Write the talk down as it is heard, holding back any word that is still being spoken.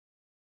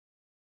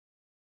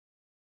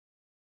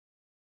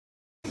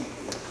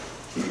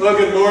Well,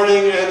 good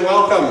morning and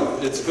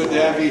welcome. It's good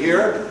to have you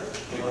here.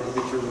 Let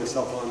me turn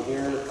myself on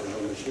here on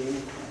the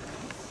machine.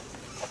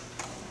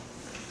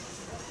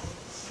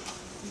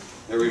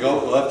 There we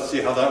go. We'll have to see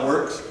how that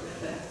works.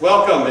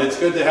 Welcome. It's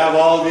good to have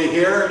all of you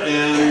here,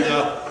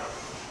 and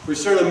we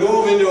sort of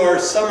move into our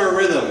summer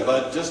rhythm.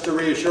 But just to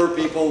reassure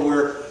people,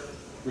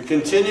 we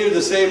continue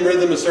the same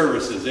rhythm of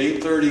services: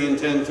 8:30 and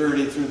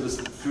 10:30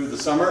 through the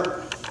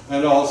summer.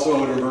 And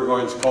also in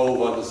Burgoyne's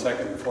Cove on the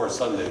second and fourth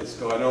Sundays.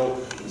 So I know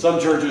some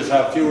churches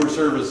have fewer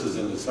services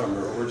in the summer,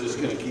 but we're just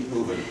going to keep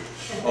moving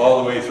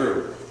all the way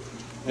through.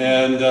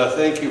 And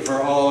thank you for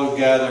all who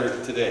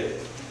gathered today.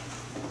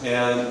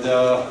 And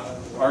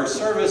our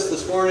service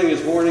this morning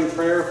is morning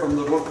prayer from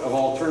the Book of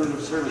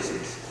Alternative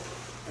Services.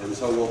 And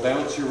so we'll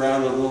bounce you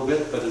around a little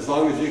bit, but as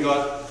long as you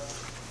got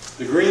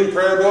the green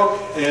prayer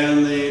book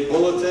and the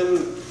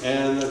bulletin,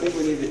 and I think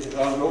we need to,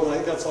 no, I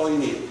think that's all you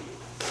need.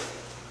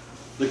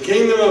 The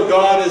kingdom of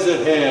God is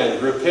at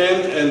hand.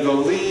 Repent and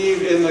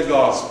believe in the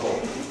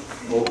gospel.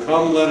 Oh,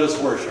 come, let us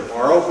worship.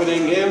 Our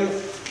opening hymn,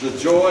 The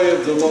Joy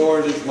of the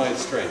Lord is My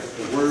Strength.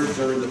 The words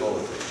are in the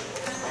bulletin.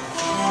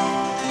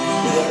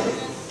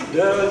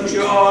 The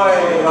joy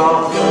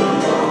of the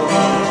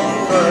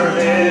Lord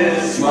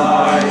is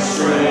my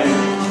strength.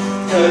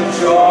 The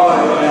joy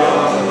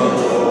of the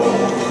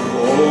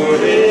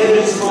Lord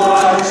is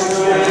my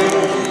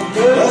strength.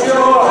 The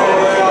joy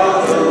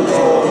of the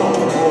Lord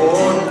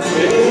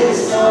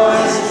is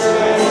my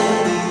strength.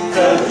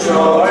 The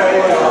joy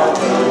of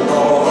the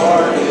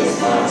Lord is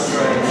my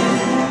strength.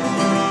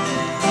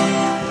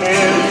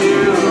 If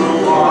you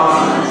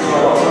want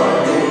joy,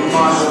 you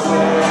must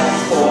ask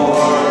for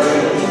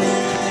it.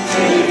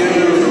 If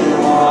you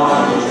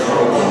want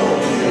joy,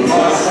 you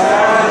must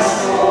ask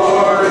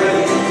for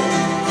it.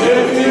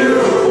 If you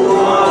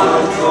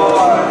want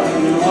joy,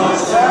 you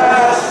must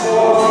ask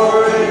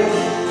for it.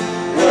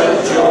 The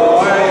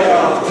joy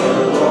of the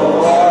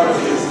Lord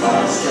is my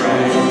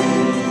strength.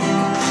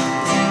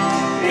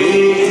 He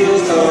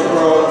heals the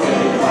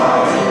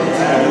brokenhearted,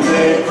 and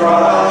they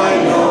cry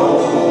no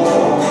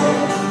more.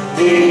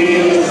 He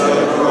heals the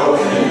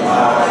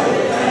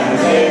brokenhearted, and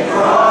they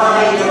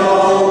cry no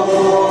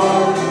more.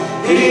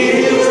 He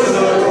heals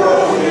the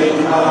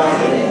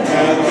brokenhearted,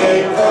 and they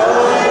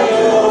cry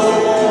no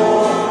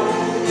more.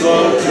 The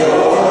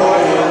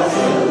joy of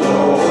the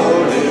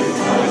Lord is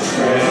my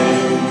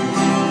strength.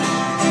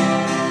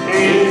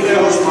 He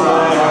fills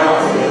my heart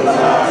with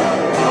laughter.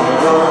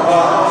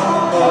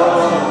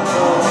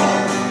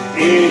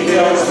 He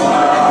fills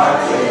my heart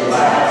with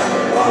laughter.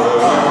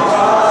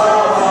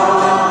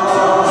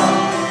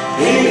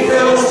 He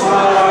fills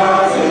my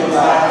heart with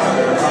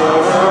laughter.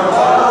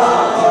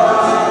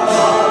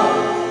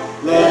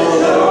 The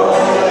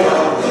joy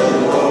of the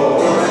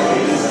Lord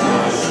is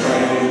my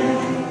strength.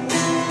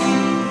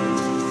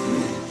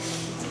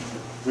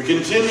 We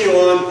continue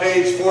on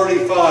page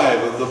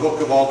 45 of the Book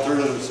of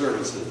Alternative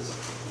Services.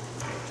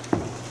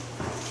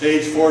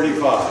 Page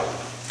 45.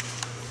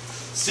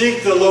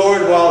 Seek the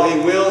Lord while he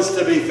wills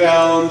to be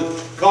found.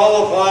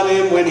 Call upon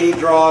him when he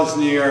draws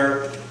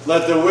near.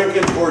 Let the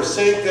wicked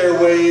forsake their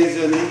ways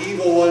and the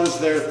evil ones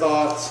their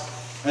thoughts,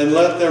 and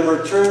let them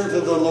return to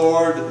the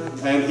Lord,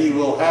 and he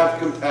will have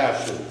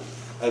compassion,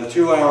 and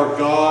to our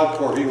God,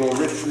 for he will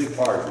richly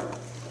pardon.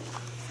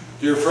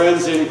 Dear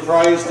friends in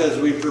Christ, as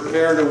we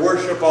prepare to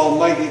worship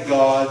Almighty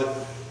God,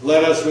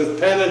 let us with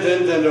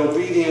penitent and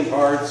obedient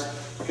hearts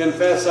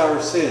confess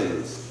our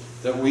sins,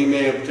 that we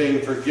may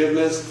obtain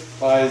forgiveness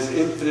by his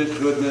infinite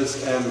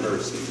goodness and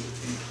mercy.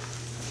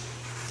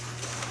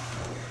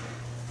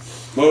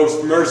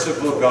 Most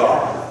merciful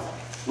God,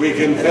 we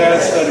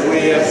confess that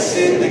we have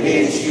sinned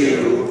against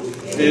you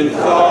in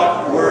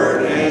thought,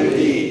 word, and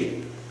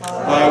deed,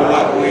 by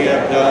what we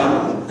have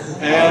done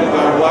and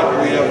by what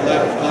we have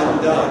left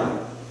undone.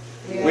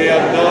 We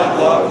have not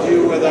loved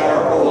you with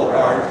our whole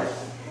heart.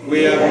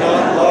 We have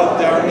not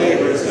loved our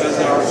neighbors as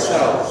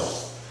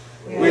ourselves.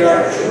 We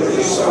are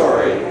truly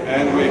sorry,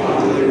 and we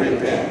humbly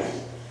repent.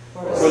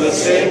 For the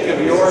sake of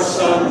your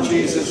Son,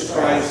 Jesus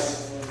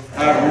Christ,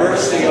 have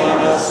mercy on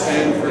us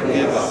and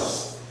forgive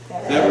us,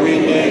 that we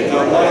may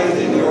delight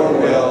in your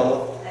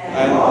will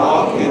and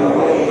walk in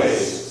your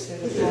ways,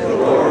 to the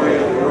glory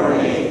of your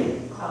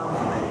name.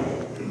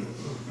 Amen.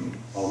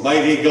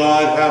 Almighty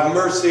God, have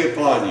mercy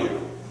upon you,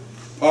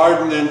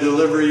 pardon and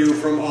deliver you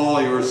from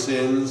all your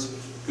sins,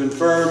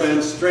 confirm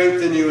and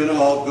strengthen you in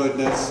all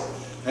goodness,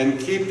 and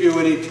keep you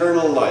in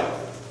eternal life,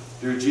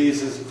 through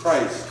Jesus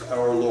Christ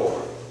our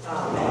Lord.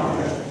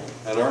 Amen.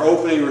 And our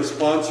opening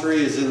responsory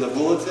is in the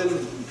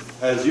bulletin.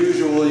 As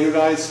usual, you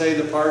guys say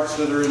the parts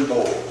that are in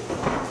bold.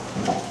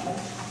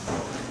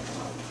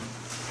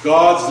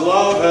 God's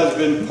love has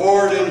been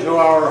poured into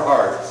our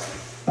hearts.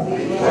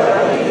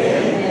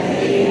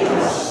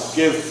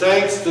 Give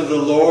thanks to the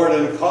Lord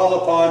and call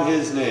upon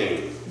his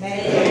name.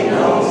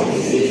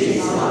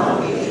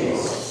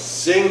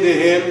 Sing to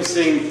him,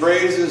 sing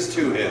praises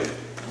to him.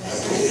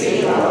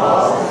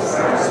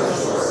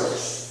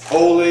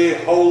 Holy,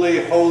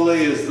 holy,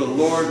 holy is the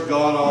Lord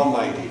God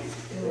Almighty.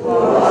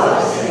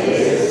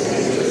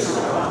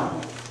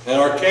 And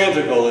our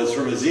canticle is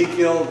from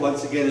Ezekiel,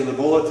 once again in the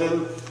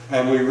bulletin,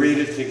 and we read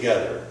it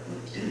together.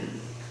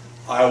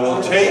 I will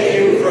take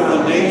you from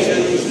the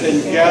nations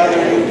and gather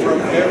you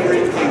from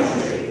every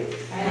kingdom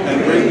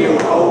and bring you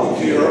home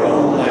to your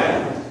own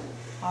land.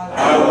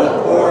 I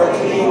will pour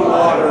clean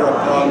water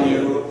upon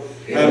you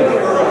and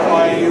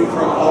purify you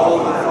from all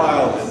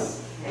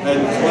defilement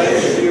and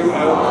cleanse you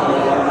out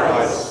from all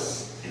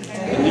vices.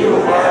 A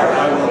new heart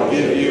I will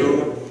give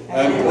you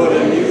and put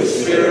a new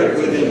spirit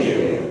within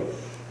you.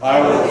 I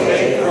will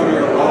take from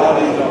your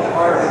body the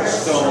heart of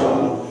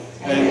stone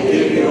and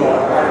give you a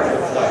heart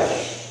of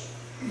flesh.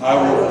 I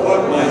will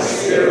put my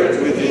spirit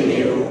within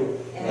you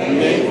and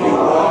make you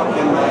walk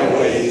in my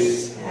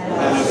ways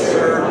and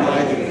observe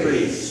my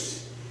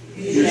decrees.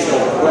 You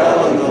shall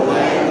dwell in the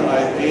land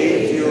I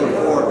gave to your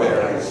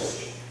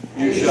forebears.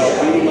 You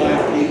shall be my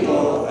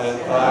people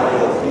and I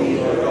will be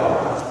your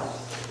God.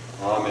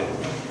 Amen.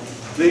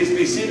 Please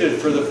be seated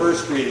for the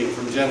first reading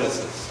from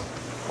Genesis.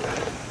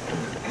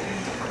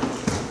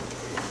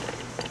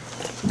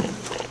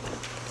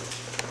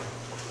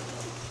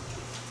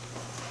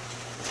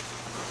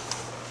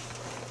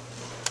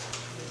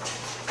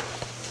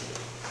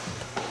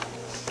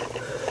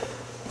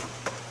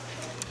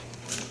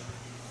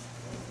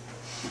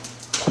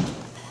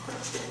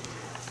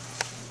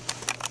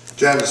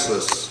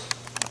 Genesis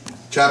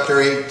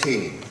chapter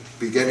 18,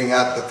 beginning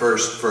at the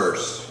first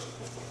verse.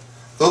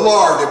 The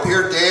Lord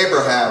appeared to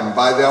Abraham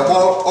by the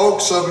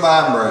oaks of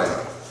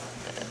Mamre,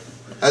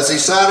 as he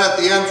sat at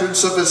the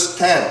entrance of his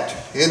tent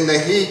in the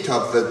heat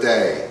of the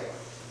day.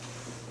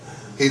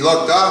 He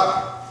looked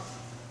up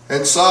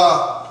and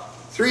saw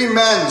 3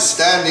 men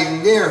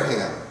standing near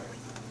him.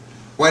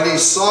 When he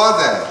saw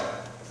them,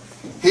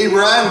 he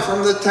ran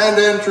from the tent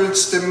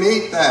entrance to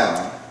meet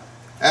them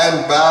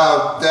and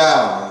bowed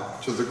down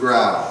to the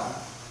ground.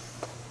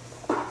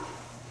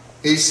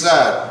 He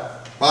said,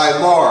 My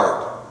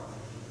Lord,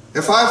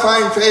 if I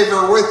find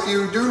favor with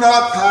you, do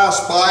not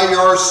pass by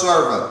your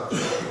servant.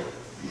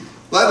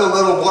 Let a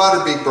little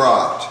water be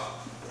brought,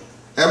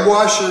 and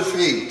wash your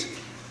feet,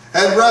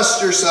 and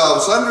rest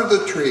yourselves under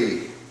the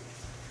tree.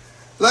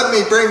 Let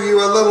me bring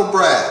you a little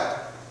bread,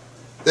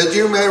 that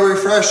you may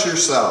refresh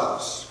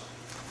yourselves,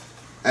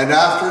 and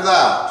after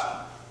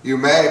that you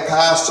may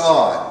pass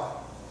on,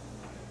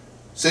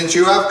 since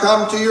you have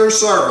come to your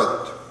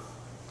servant.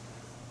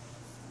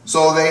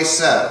 So they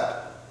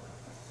said,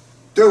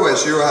 Do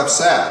as you have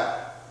said.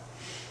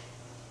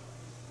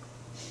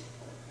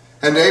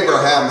 And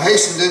Abraham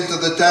hastened into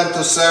the tent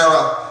to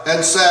Sarah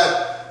and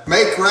said,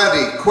 Make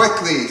ready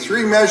quickly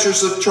 3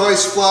 measures of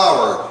choice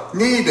flour,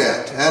 knead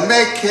it, and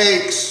make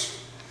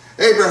cakes.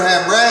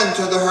 Abraham ran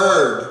to the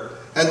herd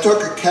and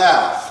took a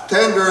calf,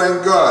 tender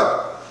and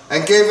good,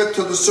 and gave it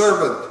to the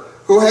servant,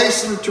 who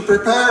hastened to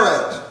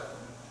prepare it.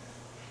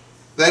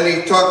 Then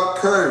he took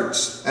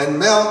curds and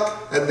milk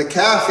and the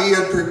calf he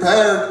had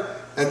prepared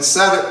and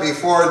set it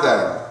before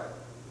them.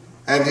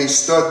 And he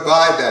stood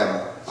by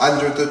them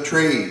under the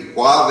tree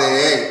while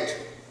they ate.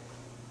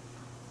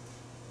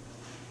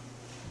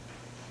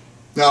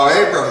 Now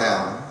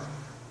Abraham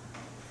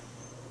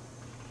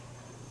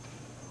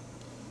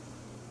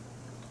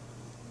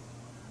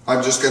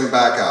I'm just going to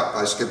back up.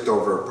 I skipped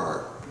over a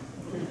part.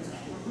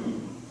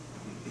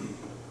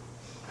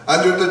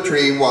 Under the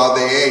tree while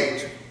they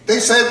ate, they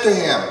said to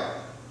him,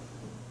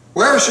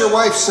 Where's your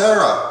wife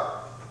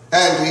Sarah?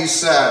 And he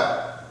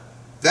said,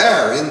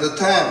 There in the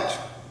tent.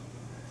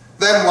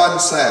 Then one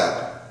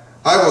said,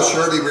 I will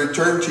surely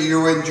return to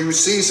you in due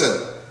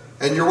season,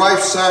 and your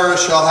wife Sarah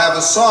shall have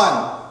a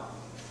son.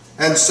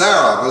 And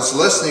Sarah was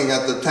listening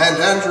at the tent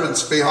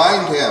entrance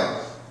behind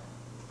him.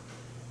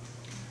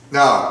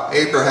 Now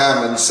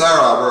Abraham and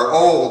Sarah were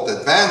old,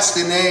 advanced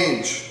in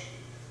age.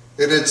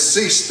 It had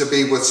ceased to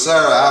be with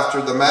Sarah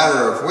after the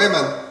manner of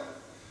women.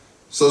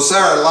 So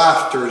Sarah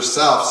laughed to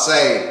herself,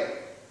 saying,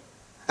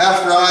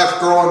 After I have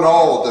grown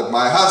old, and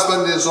my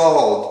husband is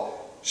old,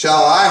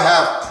 shall I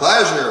have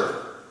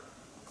pleasure?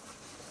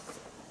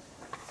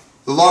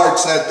 The Lord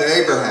said to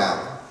Abraham,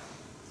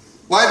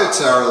 Why did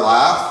Sarah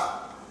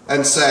laugh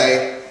and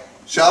say,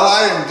 Shall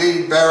I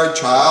indeed bear a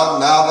child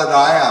now that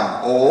I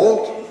am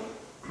old?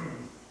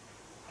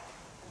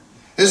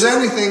 Is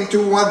anything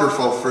too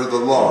wonderful for the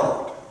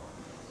Lord?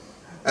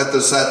 At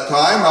the set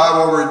time I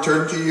will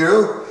return to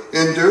you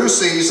in due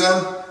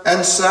season,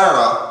 and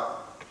Sarah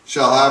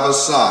shall have a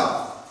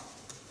son.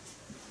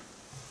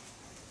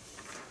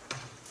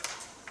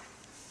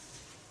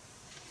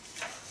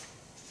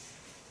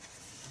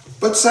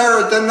 But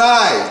Sarah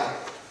denied,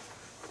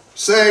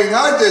 saying,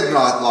 I did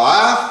not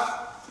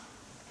laugh,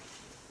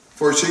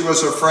 for she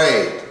was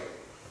afraid.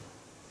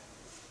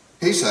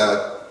 He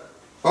said,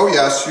 Oh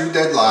yes, you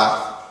did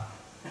laugh.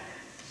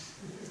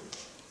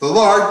 The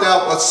Lord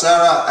dealt with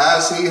Sarah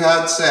as he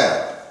had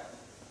said,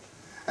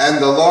 and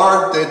the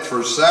Lord did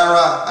for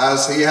Sarah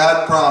as he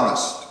had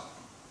promised.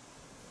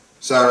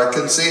 Sarah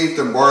conceived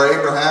and bore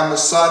Abraham a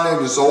son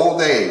in his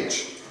old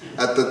age,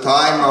 at the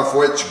time of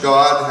which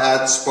God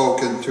had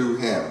spoken to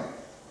him.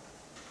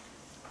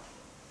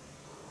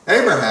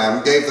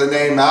 Abraham gave the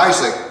name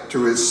Isaac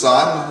to his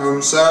son,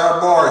 whom Sarah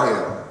bore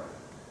him.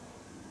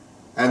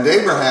 And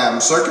Abraham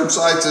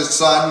circumcised his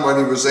son when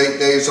he was 8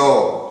 days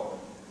old,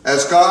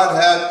 as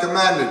God had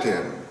commanded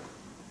him.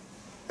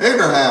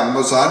 Abraham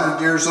was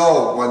 100 years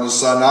old when his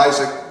son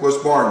Isaac was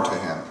born to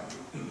him.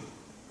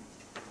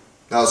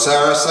 Now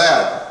Sarah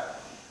said,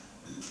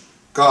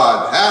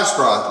 God has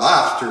brought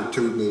laughter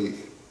to me.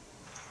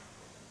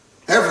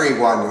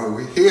 Everyone who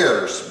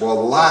hears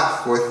will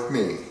laugh with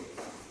me.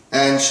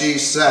 And she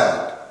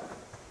said,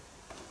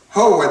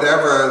 who would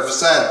ever have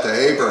said to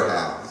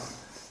Abraham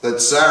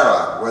that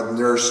Sarah would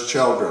nurse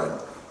children?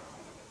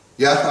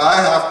 Yet I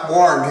have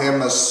borne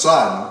him a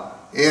son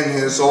in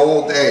his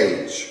old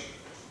age.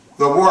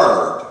 The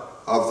word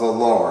of the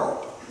Lord.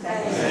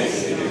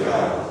 Thanks be to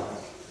God.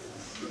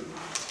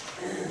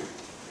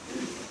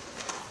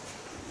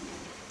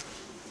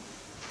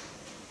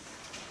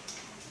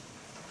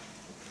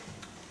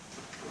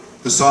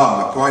 The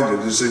psalm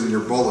appointed is in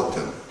your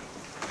bulletin.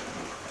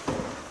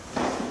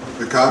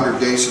 The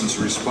congregation's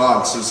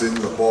response is in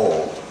the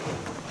bold.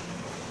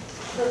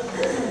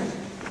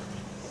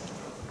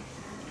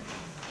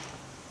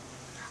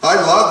 I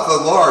love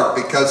the Lord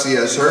because he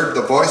has heard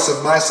the voice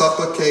of my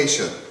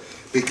supplication,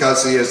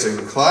 because he has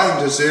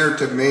inclined his ear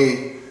to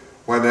me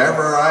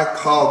whenever I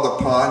called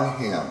upon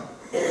him.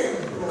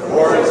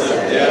 Cords of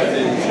death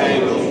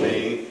entangled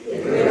me,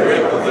 the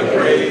grip of the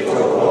grave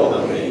took hold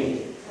of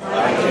me.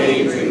 I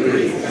came to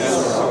grief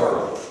and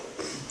sorrow.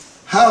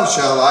 How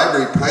shall I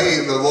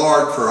repay the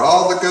Lord for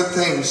all the good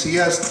things he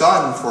has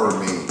done for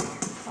me?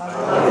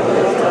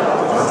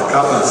 With the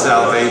cup of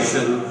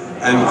salvation,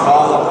 and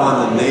call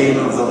upon the name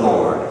of the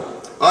Lord.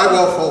 I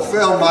will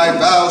fulfill my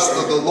vows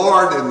to the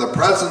Lord in the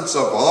presence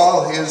of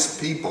all his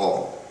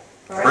people.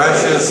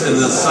 Precious in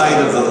the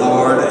sight of the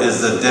Lord is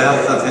the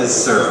death of his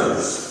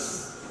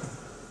servants.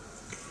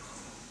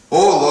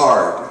 O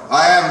Lord,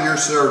 I am your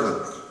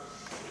servant.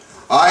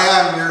 I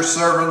am your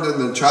servant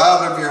and the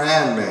child of your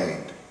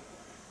handmaid.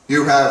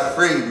 You have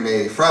freed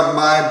me from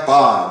my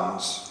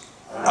bonds.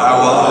 I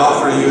will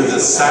offer you the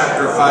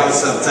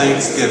sacrifice of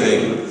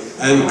thanksgiving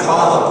and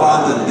call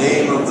upon the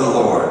name of the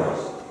Lord.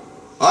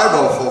 I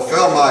will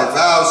fulfill my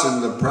vows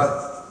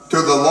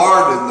to the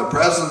Lord in the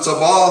presence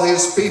of all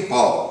his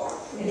people.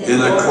 In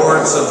the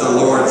courts of the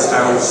Lord's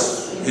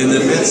house, in the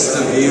midst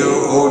of you,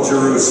 O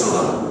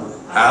Jerusalem.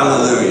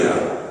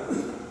 Hallelujah.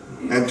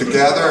 And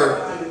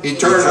together,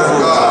 eternal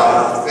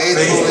God,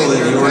 faithful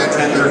in your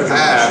tender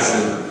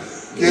compassion,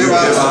 give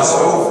us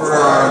hope for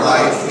our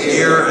life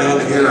here and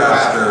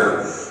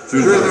hereafter,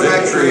 through the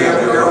victory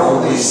of your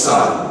only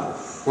Son.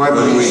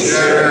 When we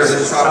share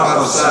his cup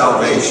of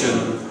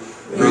salvation,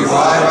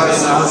 revive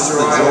in us the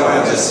joy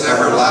of this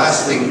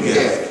everlasting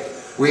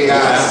gift. We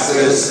ask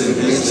this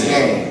in his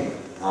name.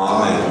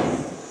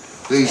 Amen.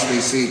 Please be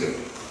seated.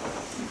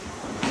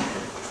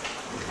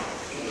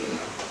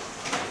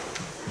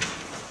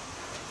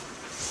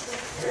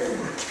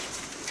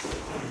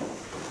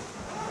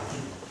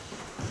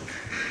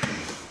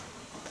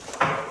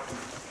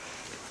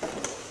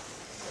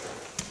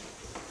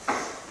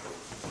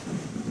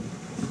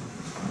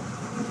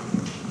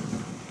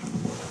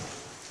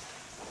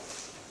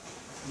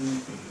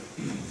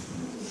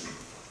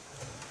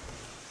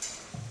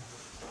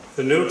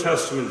 The New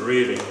Testament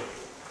reading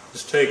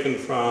is taken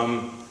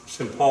from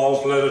St.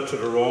 Paul's letter to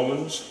the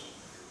Romans,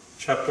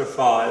 chapter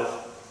 5,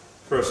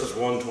 verses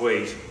 1 to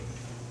 8.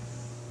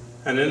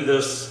 And in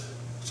this,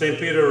 St.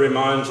 Peter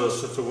reminds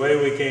us that the way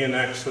we gain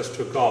access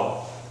to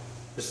God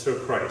is through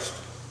Christ.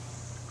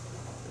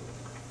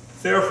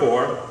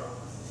 Therefore,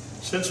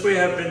 since we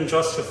have been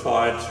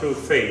justified through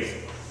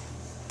faith,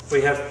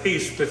 we have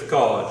peace with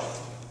God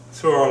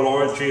through our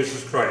Lord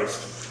Jesus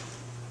Christ,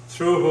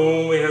 through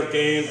whom we have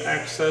gained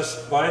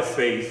access by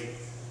faith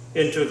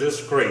into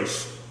this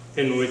grace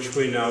in which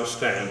we now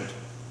stand.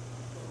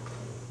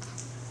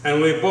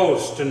 And we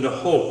boast in the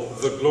hope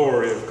of the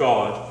glory of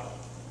God.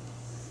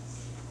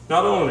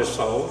 Not only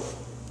so,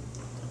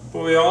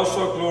 but we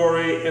also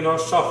glory in our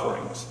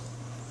sufferings,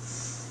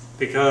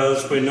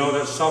 because we know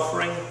that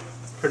suffering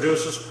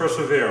produces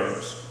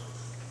perseverance.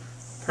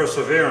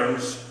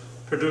 Perseverance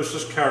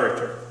produces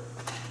character,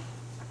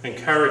 and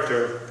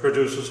character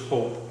produces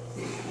hope.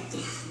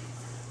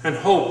 And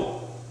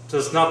hope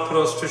does not put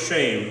us to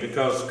shame,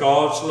 because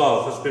God's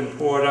love has been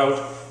poured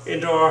out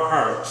into our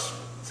hearts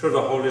through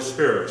the Holy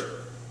Spirit,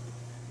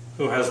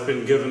 who has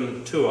been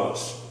given to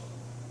us.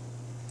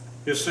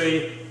 You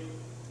see,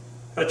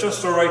 at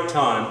just the right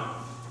time,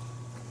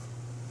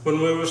 when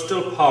we were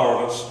still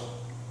powerless,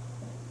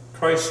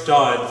 Christ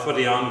died for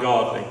the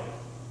ungodly.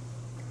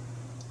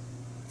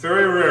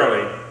 Very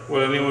rarely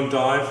will anyone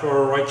die for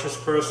a righteous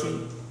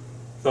person,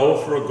 though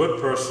for a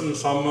good person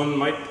someone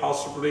might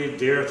possibly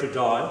dare to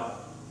die.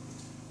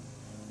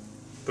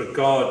 But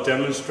God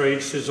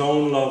demonstrates his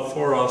own love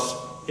for us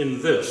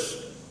in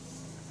this: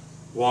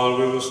 while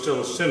we were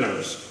still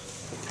sinners,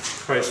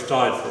 Christ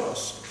died for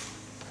us.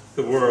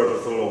 The word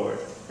of the Lord.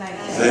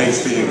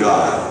 Thanks be to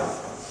God.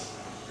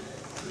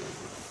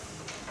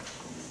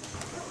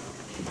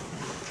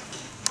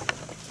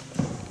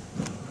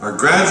 Our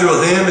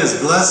gradual hymn is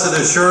Blessed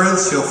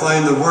Assurance. You'll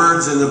find the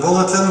words in the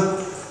bulletin.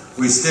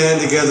 We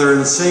stand together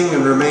and sing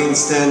and remain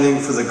standing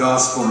for the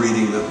gospel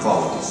reading that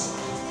follows.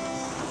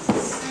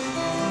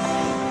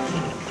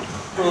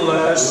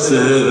 Blessed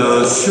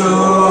assurance,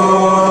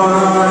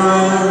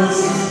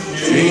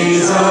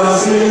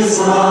 Jesus is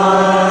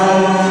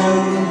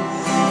mine.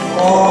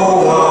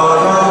 Oh, what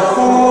a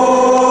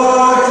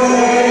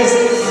foretaste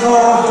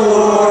of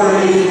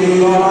glory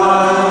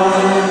divine,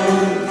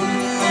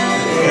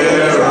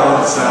 heir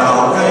of salvation,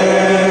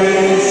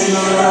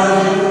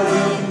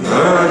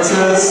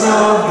 purchase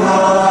of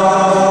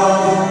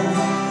blood,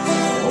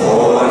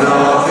 born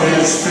of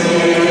His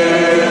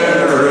Spirit,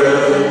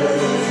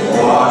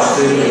 washed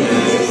in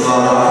His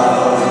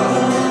blood.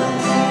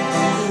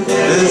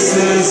 This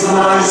is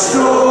my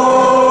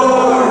story,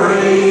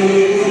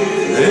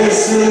 this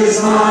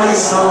is my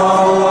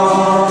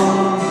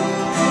song,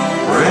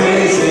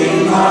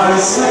 praising my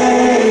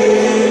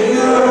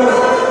Savior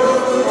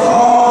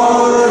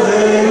all the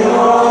day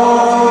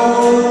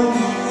long.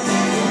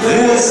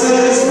 This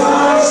is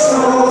my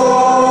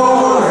story,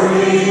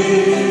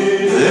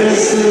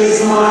 this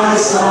is my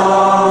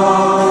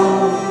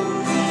song,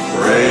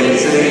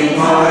 praising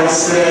my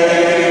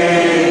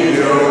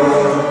Savior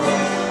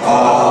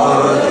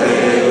all the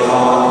day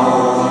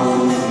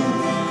long.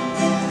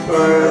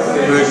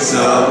 Perfect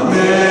submission,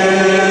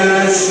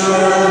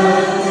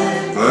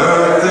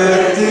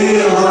 perfect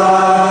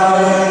delight,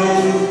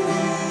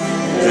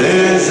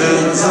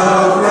 visions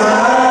of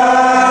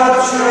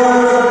rapture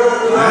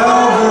now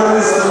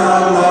burst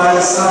on my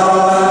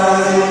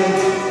sight.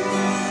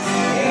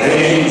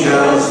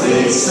 Angels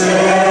descending,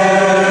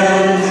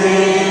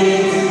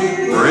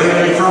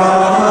 bring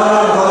from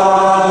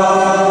above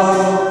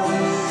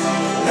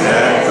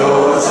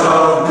echoes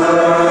of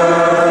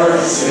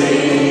mercy,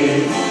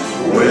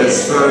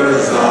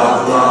 whispers of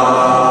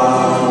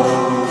love.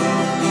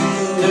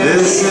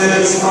 This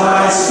is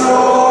my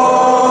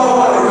story,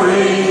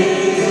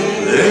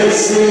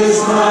 this is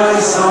my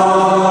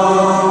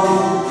song,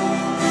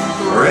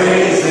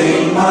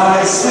 praising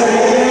my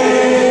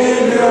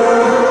Savior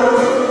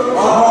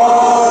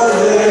all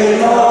day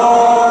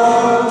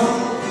long.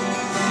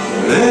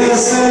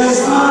 This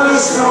is my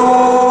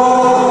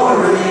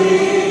story,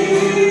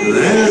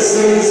 this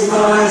is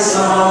my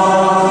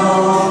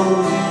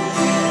song,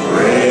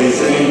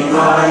 praising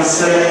my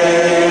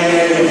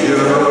Savior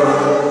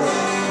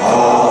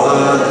all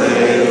the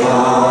day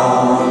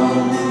long.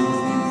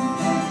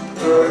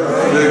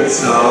 Perfect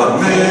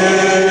submission,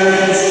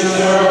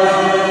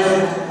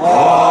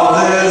 all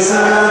is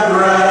at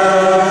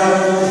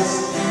rest.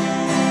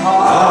 I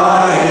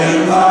in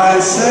my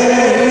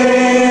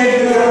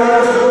Savior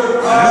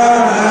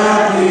am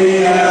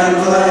happy and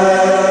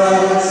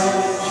blessed,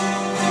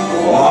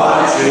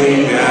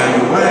 watching and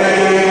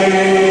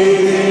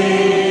waiting,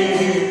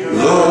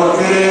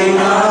 looking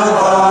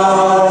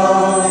above.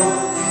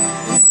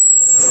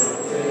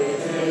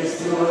 His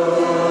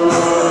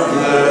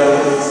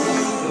goodness,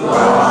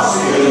 lost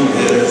in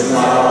His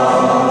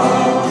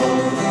love.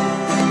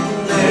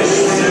 This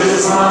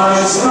is my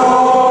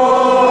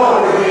story,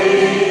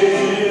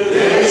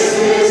 this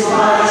is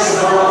my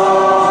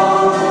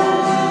song,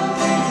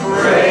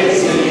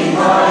 praising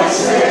my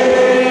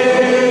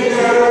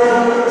Savior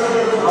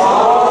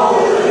all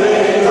the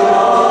day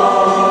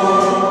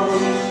long.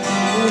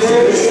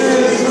 This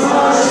is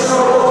my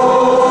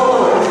story,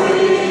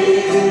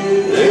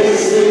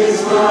 this is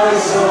my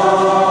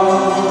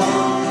song,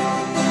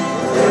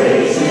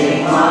 praising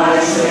my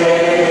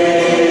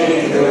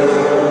Savior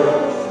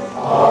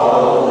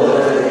all the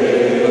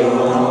day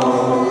long.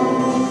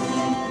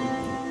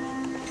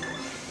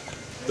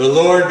 The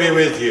Lord be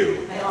with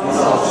you.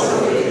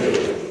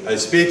 I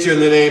speak to you in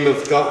the name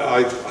of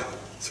God,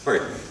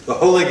 the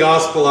Holy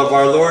Gospel of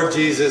our Lord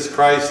Jesus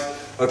Christ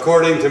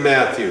according to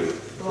Matthew,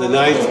 the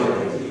 9th.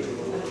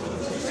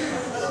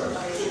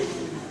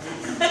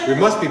 We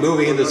must be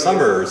moving into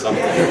summer or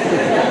something.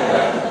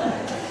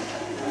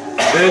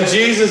 Then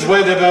Jesus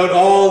went about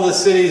all the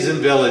cities and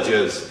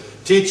villages,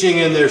 teaching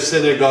in their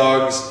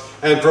synagogues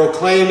and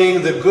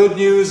proclaiming the good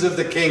news of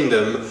the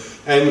kingdom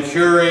and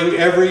curing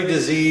every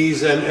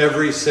disease and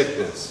every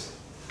sickness.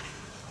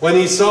 When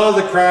He saw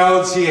the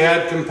crowds, He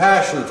had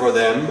compassion for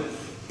them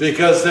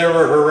because they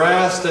were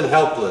harassed and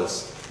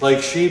helpless,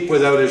 like sheep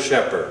without a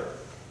shepherd.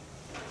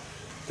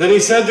 Then He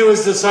said to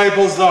His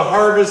disciples, "The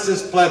harvest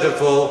is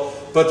plentiful,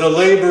 but the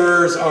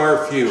laborers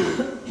are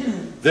few.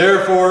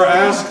 Therefore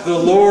ask the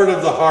Lord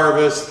of the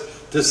harvest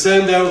to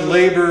send out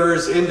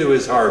laborers into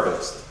His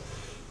harvest."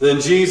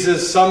 Then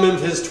Jesus summoned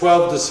His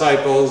 12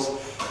 disciples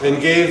and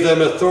gave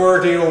them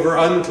authority over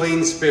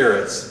unclean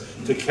spirits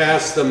to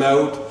cast them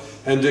out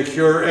and to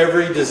cure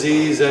every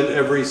disease and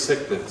every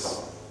sickness.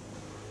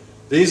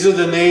 These are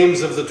the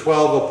names of the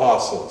 12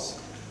 apostles.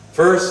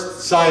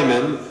 First,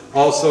 Simon,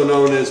 also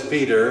known as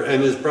Peter,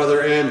 and his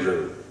brother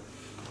Andrew.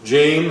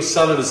 James,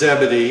 son of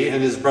Zebedee,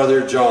 and his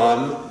brother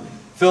John.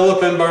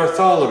 Philip and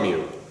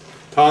Bartholomew.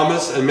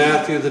 Thomas and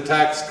Matthew the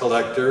tax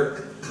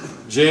collector.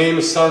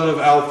 James, son of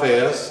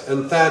Alphaeus,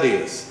 and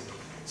Thaddeus.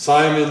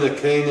 Simon the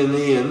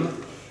Canaanian,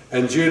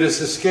 and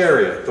Judas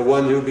Iscariot, the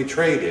one who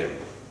betrayed him.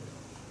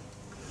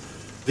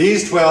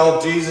 These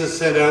 12 Jesus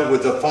sent out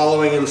with the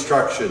following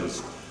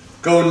instructions.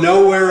 Go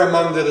nowhere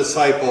among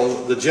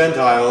the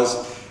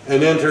Gentiles,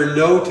 and enter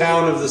no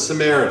town of the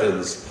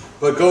Samaritans,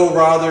 but go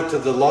rather to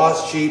the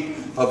lost sheep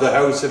of the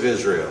house of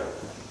Israel.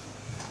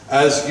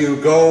 As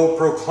you go,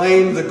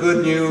 proclaim the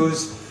good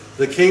news.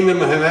 The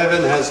kingdom of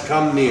heaven has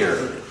come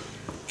near.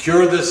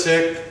 Cure the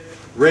sick,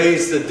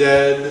 raise the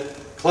dead,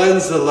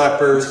 cleanse the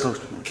lepers,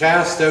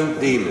 cast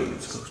out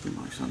demons.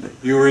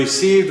 You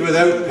received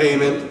without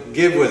payment,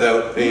 give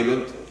without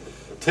payment.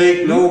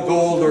 Take no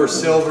gold or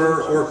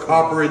silver or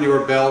copper in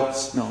your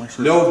belts,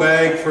 no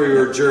bag for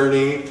your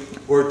journey,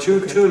 or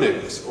 2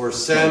 tunics, or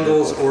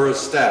sandals, or a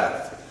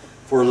staff,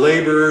 for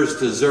laborers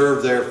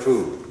deserve their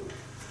food.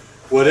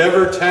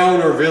 Whatever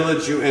town or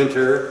village you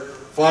enter,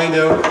 find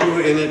out who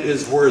in it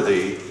is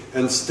worthy,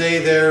 and stay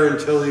there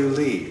until you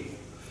leave.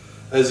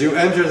 As you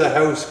enter the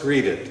house,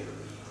 greet it.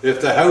 If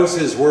the house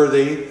is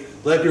worthy,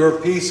 let your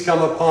peace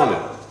come upon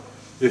it.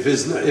 If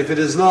it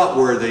is not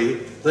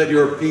worthy, let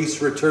your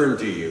peace return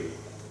to you.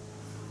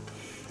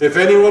 If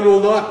anyone will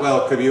not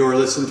welcome you or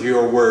listen to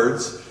your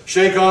words,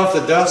 shake off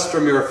the dust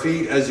from your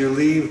feet as you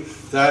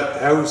leave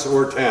that house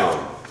or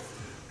town.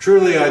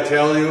 Truly, I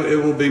tell you,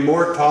 it will be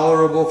more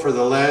tolerable for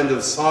the land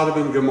of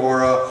Sodom and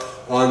Gomorrah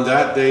on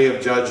that day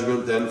of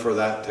judgment than for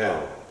that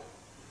town.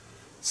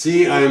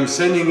 See, I am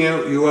sending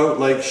you out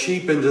like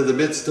sheep into the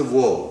midst of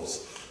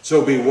wolves.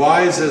 So be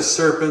wise as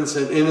serpents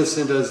and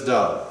innocent as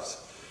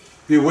doves.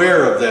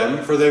 Beware of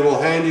them, for they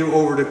will hand you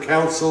over to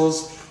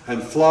councils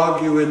and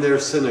flog you in their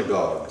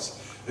synagogues.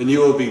 And you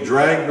will be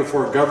dragged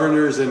before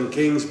governors and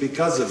kings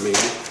because of me,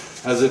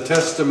 as a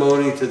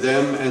testimony to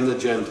them and the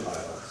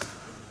Gentiles.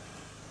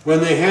 When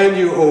they hand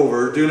you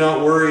over, do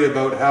not worry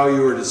about how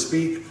you are to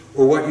speak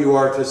or what you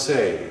are to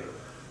say.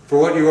 For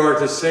what you are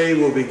to say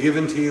will be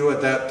given to you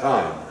at that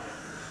time.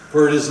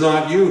 For it is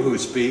not you who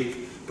speak,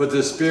 but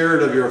the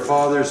Spirit of your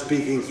Father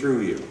speaking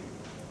through you.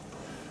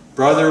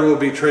 Brother will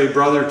betray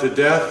brother to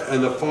death,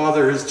 and the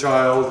father his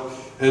child,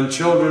 and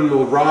children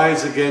will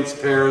rise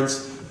against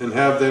parents and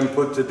have them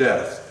put to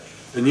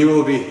death. And you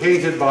will be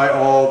hated by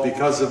all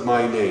because of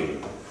my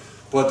name.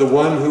 But the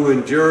one who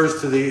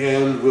endures to the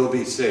end will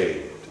be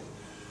saved.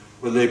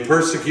 When they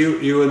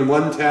persecute you in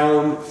one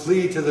town,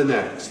 flee to the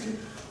next.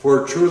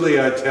 For truly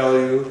I tell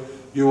you,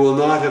 you will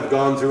not have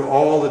gone through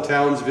all the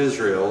towns of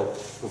Israel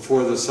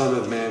before the Son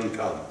of Man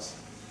comes.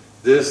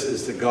 This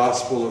is the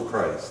gospel of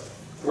Christ.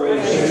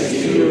 Praise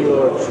to you,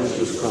 Lord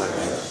Jesus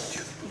Christ.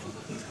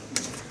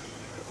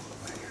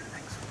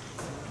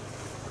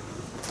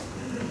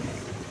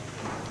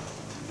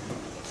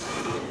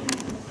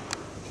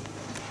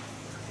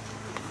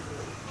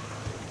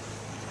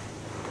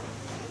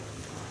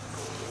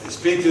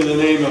 Speak in the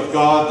name of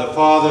God, the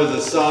Father, the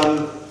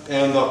Son,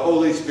 and the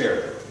Holy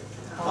Spirit.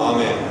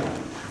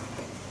 Amen.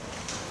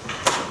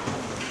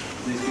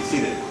 Please be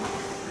seated.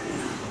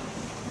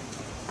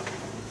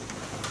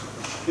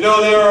 You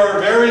know, there are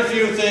very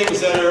few things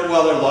that are,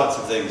 well, there are lots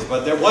of things,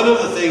 but one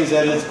of the things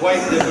that is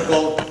quite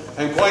difficult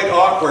and quite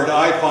awkward,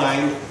 I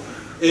find,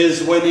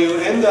 is when you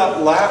end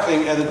up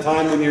laughing at a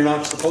time when you're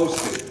not supposed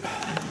to.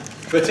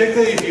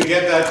 Particularly if you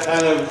get that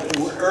kind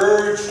of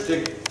urge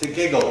to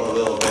giggle a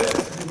little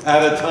bit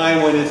at a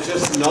time when it's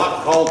just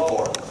not called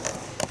for.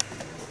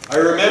 I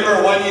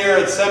remember one year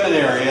at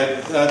seminary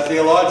at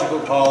theological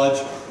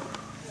college,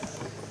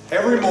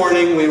 every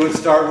morning we would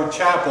start with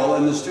chapel,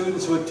 and the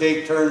students would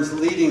take turns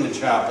leading the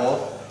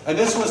chapel, and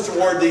this was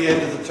toward the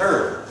end of the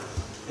term.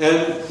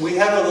 And we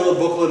had a little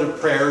booklet of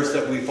prayers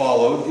that we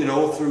followed, you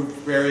know, through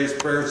various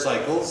prayer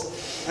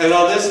cycles. And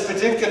on this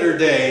particular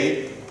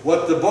day,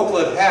 what the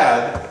booklet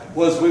had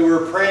was we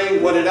were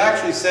praying, what it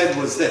actually said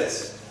was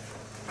this: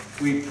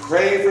 we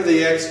pray for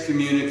the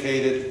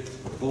excommunicated,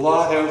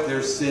 blot out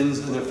their sins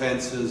and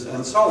offenses,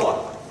 and so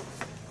on.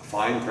 A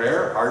fine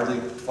prayer, hardly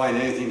find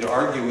anything to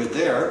argue with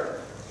there.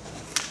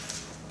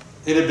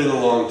 It had been a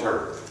long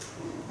term.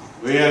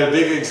 We had a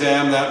big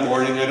exam that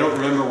morning. I don't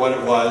remember what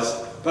it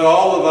was, but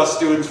all of us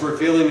students were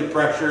feeling the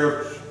pressure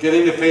of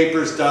getting the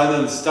papers done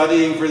and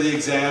studying for the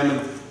exam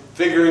and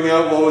figuring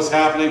out what was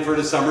happening for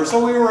the summer,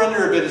 so we were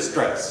under a bit of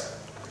stress.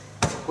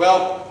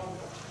 Well,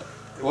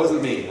 it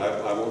wasn't me.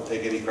 I won't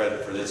take any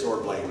credit for this or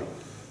blame.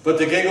 But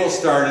the giggles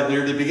started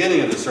near the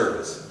beginning of the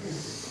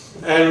service.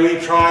 And we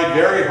tried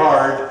very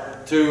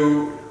hard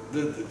to,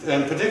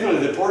 and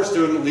particularly the poor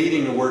student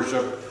leading the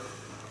worship,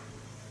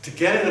 to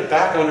get it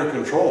back under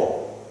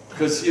control.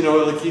 Because, you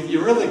know, like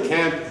you really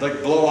can't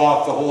like blow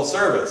off the whole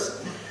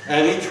service.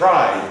 And he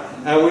tried,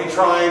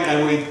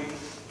 and we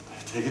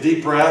take a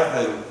deep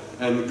breath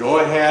and go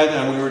ahead,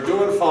 and we were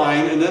doing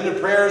fine, and then the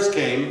prayers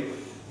came.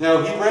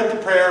 Now, he read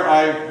the prayer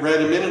I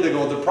read a minute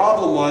ago. The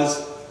problem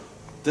was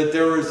that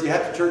you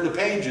had to turn the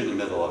page in the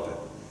middle of it.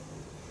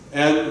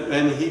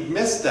 And he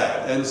missed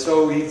that. And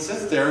so he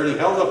sits there, and he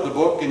held up the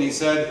book, and he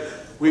said,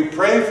 we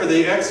pray for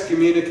the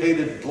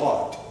excommunicated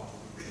blot.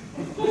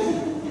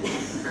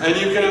 And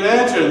you can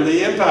imagine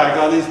the impact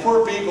on these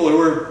poor people who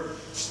were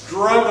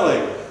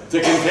struggling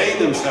to contain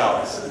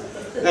themselves.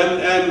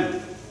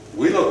 And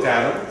we looked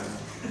at him,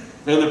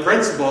 and the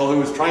principal, who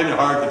was trying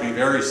hard to be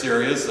very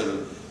serious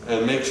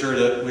and make sure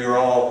that we were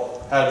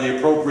all had the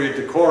appropriate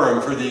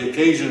decorum for the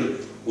occasion,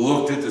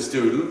 looked at the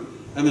student,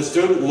 and the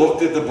student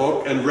looked at the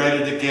book and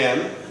read it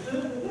again,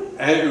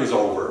 and it was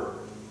over.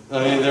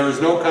 I mean, there was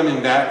no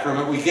coming back from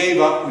it. We gave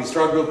up, we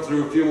struggled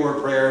through a few more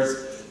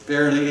prayers,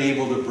 barely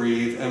able to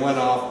breathe, and went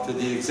off to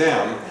the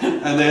exam.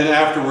 And then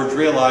afterwards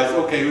realized,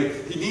 okay,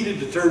 he needed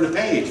to turn the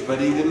page,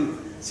 but he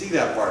didn't see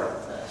that part.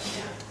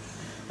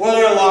 Well,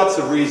 there are lots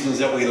of reasons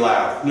that we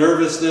laugh.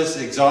 Nervousness,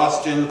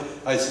 exhaustion,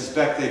 I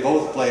suspect they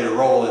both played a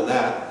role in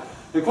that.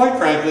 And quite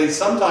frankly,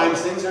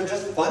 sometimes things are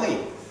just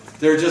funny.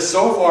 They're just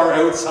so far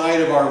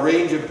outside of our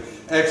range of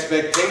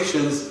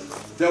expectations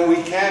that we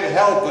can't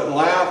help but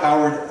laugh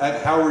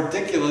at how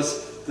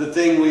ridiculous the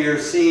thing we are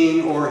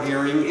seeing or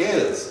hearing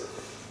is.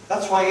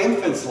 That's why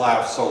infants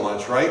laugh so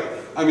much, right?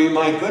 I mean,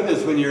 my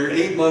goodness, when you're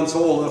 8 months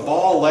old, a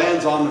ball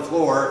lands on the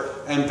floor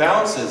and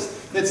bounces.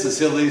 It's the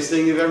silliest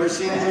thing you've ever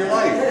seen in your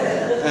life.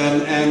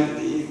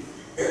 And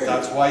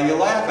that's why you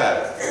laugh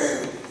at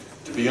it.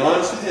 To be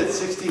honest with you, at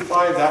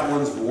 65, that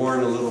one's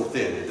worn a little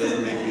thin. It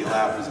doesn't make me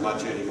laugh as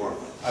much anymore.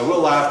 I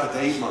will laugh at the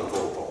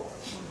 8-month-old ball.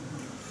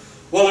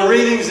 Well, the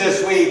readings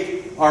this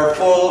week are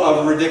full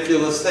of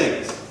ridiculous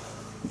things.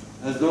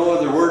 There's no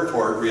other word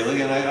for it,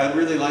 really, and I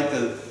really like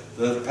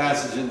the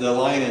passage in the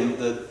line in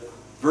the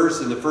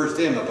verse in the first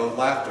hymn about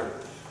laughter,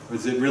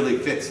 because it really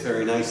fits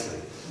very nicely.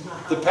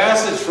 The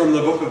passage from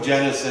the book of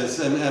Genesis,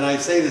 and I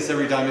say this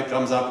every time it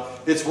comes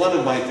up, it's one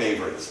of my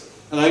favorites.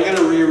 And I'm going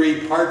to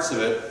reread parts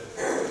of it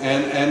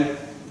and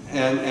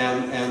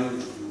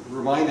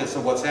remind us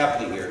of what's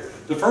happening here.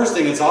 The first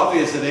thing, it's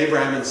obvious that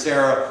Abraham and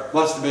Sarah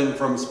must have been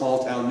from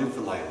small town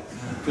Newfoundland.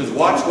 Because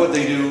watch what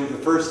they do. The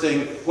first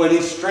thing, when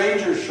these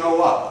strangers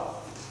show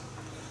up.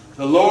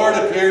 The Lord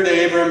appeared to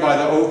Abraham by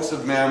the oaks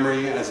of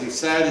Mamre as he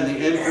sat in the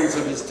entrance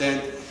of his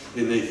tent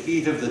in the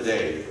heat of the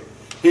day.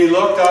 He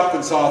looked up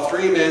and saw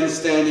 3 men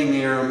standing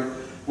near him.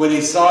 When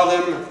he saw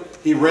them,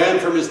 he ran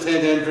from his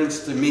tent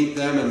entrance to meet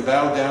them and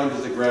bowed down to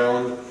the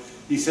ground.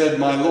 He said,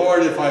 "My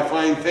Lord, if I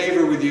find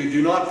favor with you,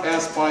 do not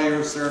pass by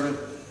your servant.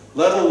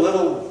 Let a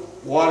little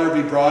water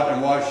be brought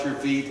and wash your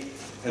feet,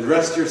 and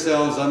rest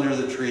yourselves under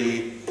the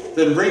tree.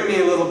 Then bring me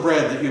a little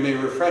bread that you may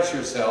refresh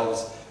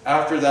yourselves.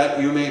 After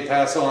that you may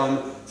pass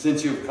on,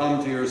 since you've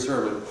come to your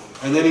servant."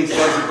 And then he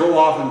tells her, go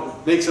off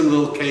and make some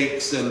little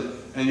cakes, and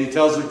he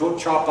tells her, go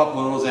chop up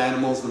one of those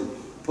animals and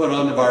put it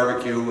on the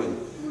barbecue.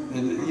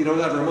 And you know,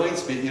 that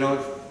reminds me, you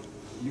know,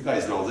 you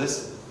guys know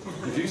this.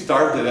 If you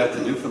starved to death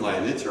in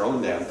Newfoundland, it's your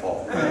own damn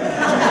fault.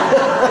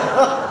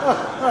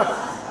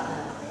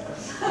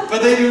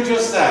 But they do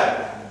just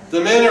that.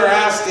 The men are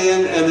asked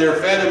in and they're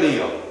fed a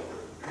meal.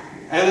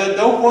 And at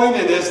no point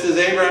in this does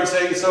Abraham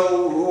say,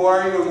 so who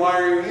are you and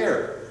why are you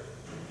here?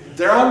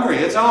 They're hungry,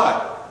 it's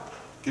hot.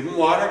 Give them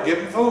water, give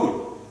them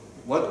food.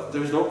 What?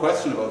 There's no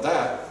question about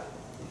that.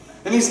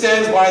 And he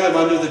stands by them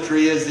under the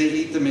tree as they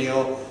eat the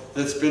meal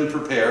that's been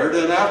prepared.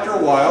 And after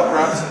a while,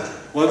 perhaps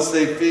once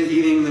they've been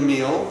eating the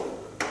meal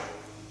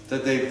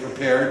that they've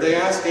prepared, they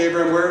ask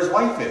Abraham where his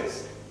wife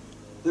is.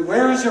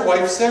 Where is your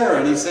wife Sarah?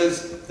 And he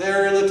says,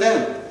 they're in the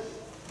tent.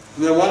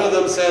 And then one of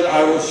them said,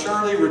 I will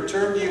surely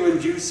return to you in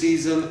due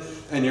season,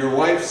 and your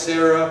wife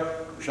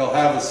Sarah shall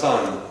have a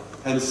son.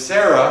 And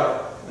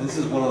Sarah, and this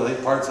is one of the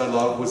parts I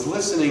love, was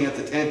listening at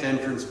the tent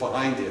entrance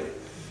behind him.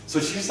 So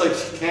she's like,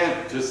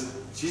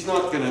 she's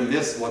not going to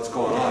miss what's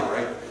going on,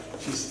 right?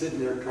 She's sitting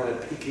there kind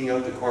of peeking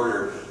out the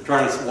corner,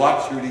 trying to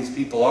watch who these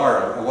people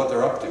are and what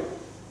they're up to.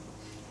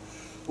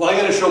 Well, I'm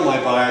going to show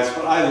my bias,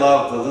 but I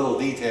love the little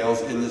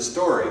details in this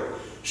story.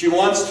 She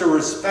wants to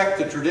respect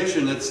the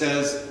tradition that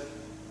says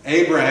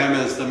Abraham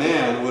as the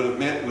man would have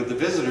met with the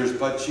visitors,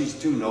 but she's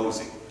too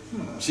nosy.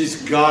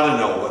 She's got to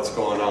know what's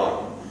going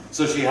on.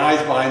 So she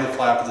hides behind the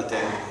flap of the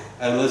tent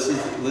and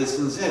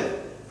listens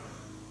in.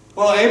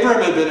 Well,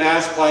 Abraham had been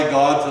asked by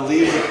God to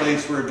leave the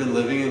place where he had been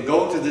living and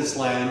go to this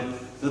land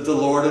that the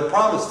Lord had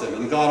promised him.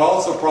 And God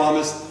also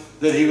promised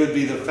that he would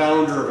be the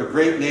founder of a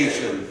great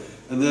nation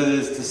and that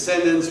his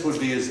descendants would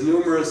be as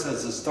numerous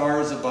as the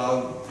stars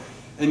above.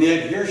 And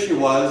yet here she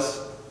was,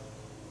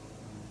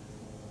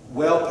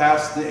 well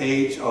past the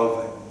age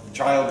of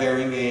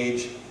childbearing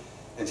age,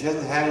 and she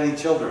hasn't had any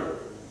children.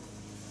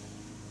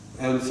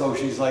 And so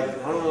she's like,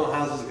 I don't know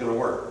how this is going to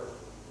work.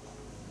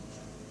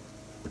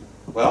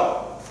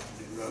 Well,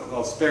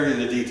 I'll spare you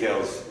the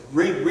details.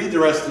 Read the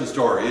rest of the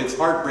story. It's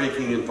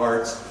heartbreaking in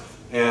parts,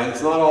 and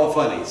it's not all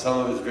funny. Some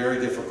of it is very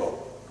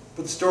difficult.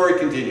 But the story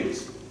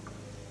continues.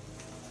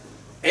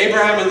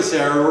 Abraham and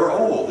Sarah were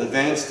old,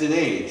 advanced in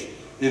age.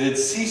 It had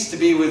ceased to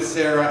be with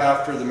Sarah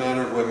after the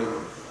manner of women.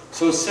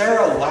 So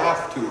Sarah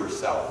laughed to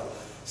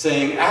herself,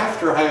 saying,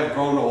 after I have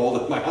grown old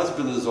and my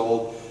husband is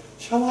old,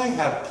 shall I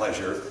have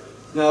pleasure?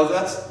 Now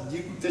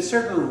there's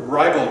certain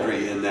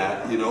ribaldry in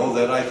that, you know,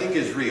 that I think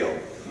is real.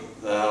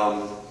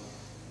 The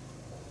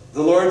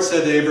Lord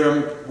said to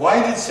Abram,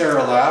 why did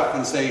Sarah laugh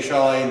and say,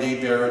 shall I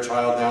indeed bear a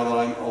child now that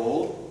I'm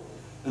old?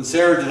 And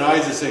Sarah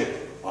denies it, saying,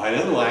 I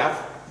didn't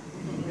laugh.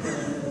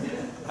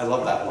 I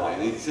love that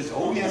line. He says,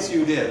 oh yes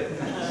you did.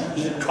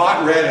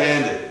 Caught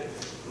red-handed.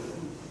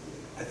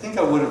 I think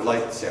I would have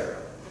liked Sarah.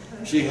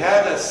 She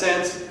had a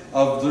sense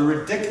of the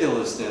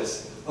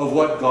ridiculousness of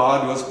what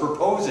God was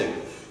proposing,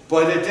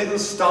 but it didn't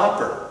stop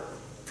her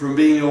from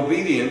being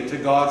obedient to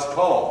God's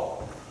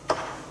call. Well,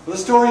 the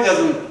story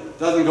doesn't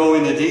go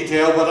into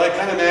detail, but I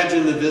kind of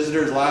imagine the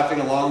visitors laughing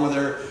along with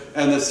her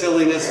and the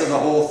silliness of the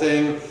whole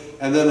thing,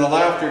 and then the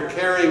laughter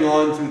carrying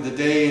on through the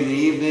day and the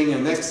evening,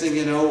 and next thing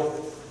you know,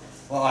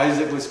 well,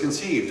 Isaac was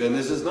conceived. And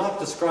this is not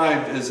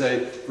described as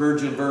a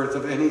virgin birth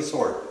of any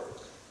sort,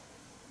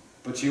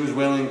 but she was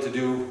willing to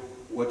do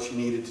what she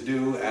needed to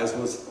do, as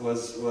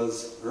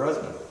was her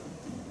husband.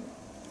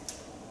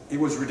 It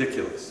was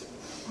ridiculous,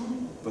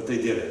 but they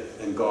did it,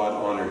 and God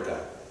honored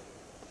that.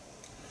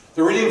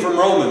 The reading from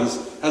Romans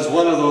has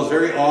one of those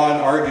very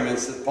odd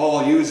arguments that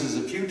Paul uses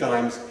a few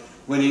times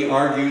when he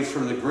argues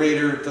from the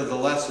greater to the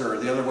lesser, or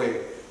the other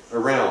way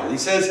around. He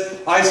says,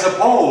 I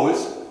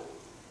suppose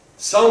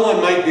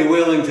someone might be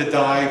willing to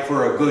die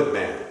for a good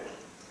man.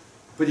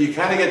 But you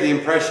kind of get the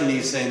impression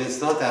he's saying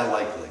it's not that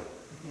likely.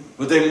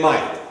 But they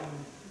might.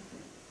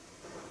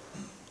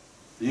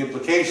 The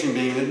implication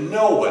being that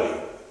nobody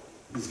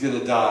is going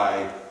to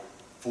die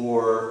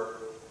for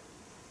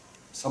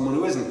someone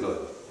who isn't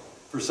good,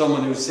 for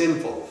someone who's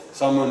sinful,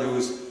 someone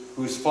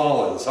who's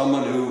fallen,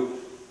 someone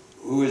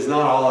who is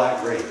not all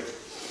that great.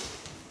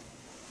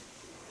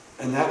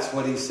 And that's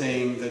what he's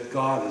saying that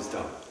God has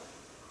done.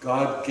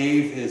 God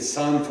gave his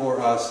Son for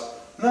us,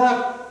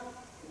 not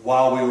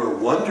while we were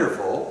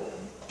wonderful,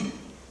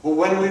 but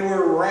when we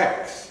were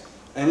wrecks.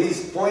 And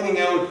he's pointing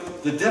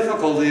out the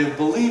difficulty of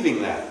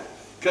believing that.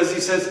 Because he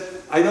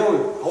says, I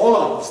know, hold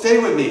on, stay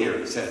with me here,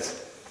 he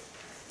says.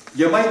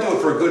 You might do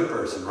it for a good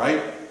person,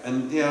 right?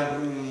 And yeah,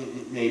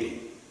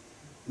 maybe.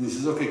 And he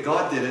says, okay,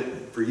 God did it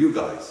for you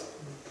guys.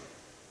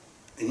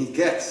 And he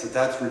gets that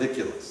that's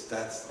ridiculous.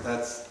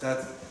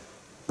 But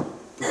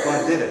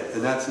God did it,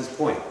 and that's his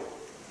point.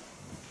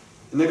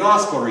 In the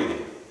gospel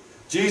reading,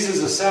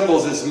 Jesus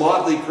assembles this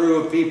motley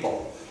crew of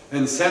people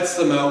and sets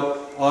them out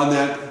on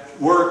that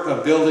work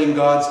of building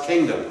God's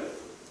kingdom.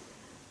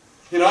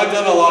 You know, I've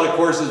done a lot of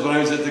courses when I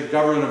was at the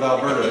government of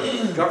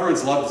Alberta.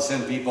 Governments love to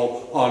send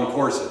people on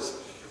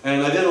courses.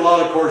 And I did a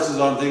lot of courses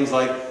on things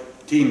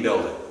like team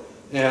building.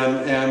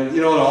 And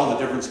you know, all the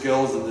different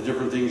skills and the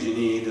different things you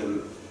need.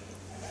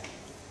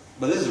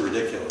 But this is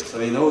ridiculous. I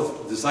mean,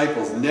 those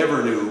disciples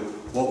never knew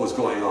what was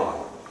going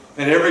on.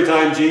 And every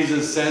time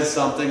Jesus says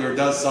something or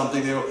does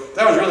something, they go,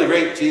 that was really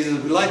great,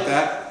 Jesus, we like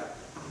that.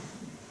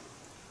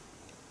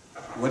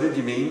 What did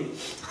you mean?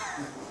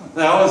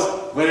 That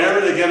was, whenever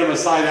they get him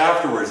aside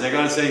afterwards, they're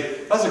going to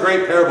say, that's a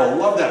great parable,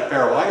 love that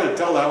parable, I'm going to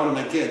tell that one to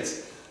my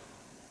kids.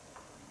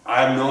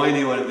 I have no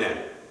idea what it meant.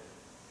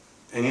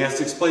 And he has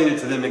to explain it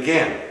to them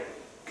again,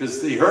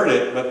 because they heard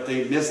it, but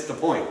they missed the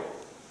point.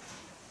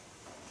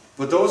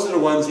 But those are the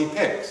ones he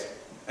picks,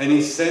 and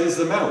he sends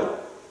them out.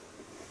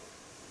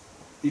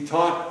 He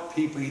taught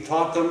people, he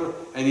taught them,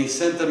 and he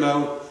sent them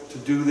out to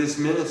do this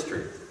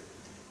ministry.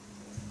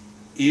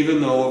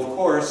 Even though, of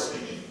course,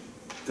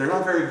 they're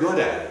not very good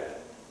at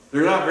it.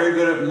 They're not very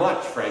good at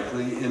much,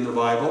 frankly, in the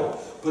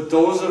Bible, but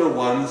those are the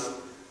ones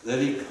that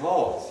he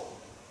calls.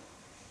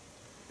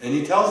 And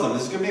he tells them,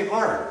 this is going to be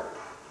hard.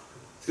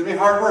 It's going to be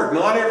hard work.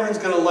 Not everyone's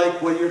going to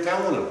like what you're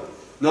telling them.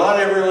 Not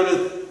everyone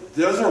is,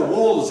 those are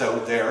wolves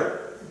out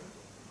there.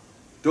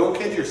 Don't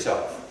kid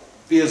yourself.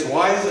 Be as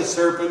wise as a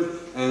serpent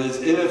and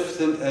as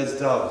innocent as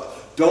doves.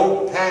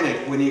 Don't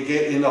panic when you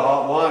get into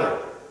hot water.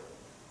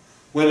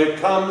 When it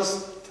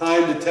comes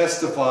time to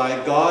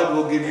testify, God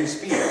will give you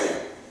speech.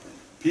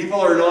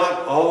 People are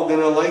not all going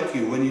to like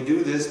you when you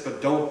do this,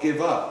 but don't give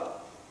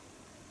up.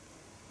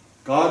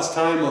 God's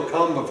time will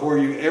come before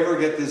you ever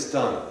get this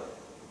done.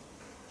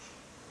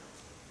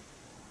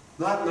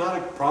 Not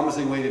a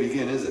promising way to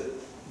begin, is it?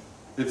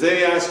 If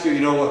they ask you,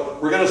 you know,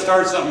 we're going to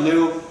start something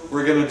new,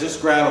 we're going to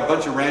just grab a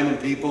bunch of random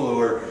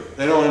people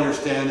they don't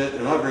understand it,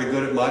 they're not very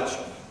good at much,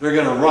 they're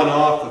going to run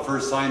off the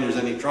first sign there's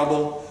any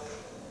trouble.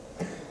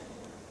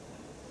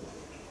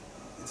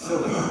 It's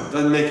silly.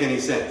 Doesn't make any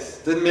sense.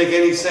 Doesn't make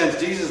any sense.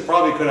 Jesus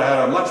probably could have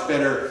had a much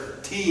better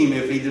team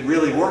if he did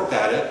really worked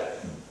at it.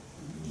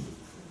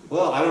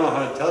 Well, I don't know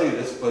how to tell you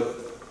this, but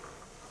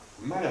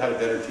we might have had a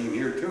better team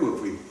here too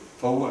if we...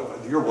 Oh,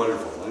 you're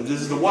wonderful.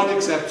 This is the one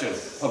exception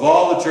of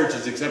all the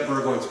churches except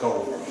Burgoyne's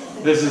Cove.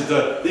 These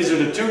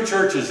are the two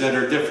churches that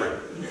are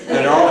different.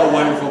 That are all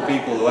wonderful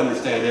people who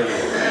understand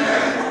everything.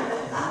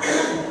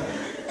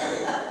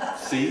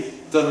 See?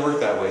 It doesn't work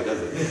that way, does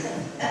it?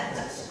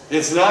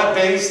 It's not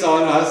based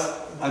on us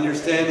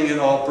understanding it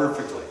all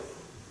perfectly.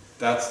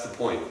 That's the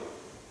point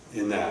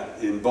in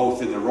that,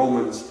 both in the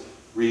Romans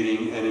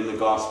reading and in the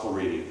Gospel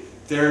reading.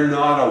 They're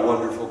not a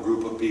wonderful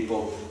group of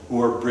people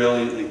who are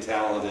brilliantly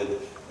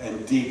talented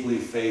and deeply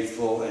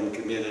faithful and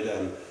committed.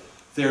 And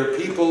they're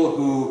people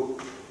who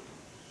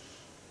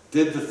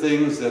did the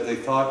things that they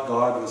thought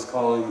God was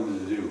calling them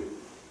to do.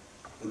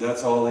 And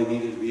that's all they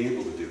needed to be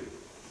able to do.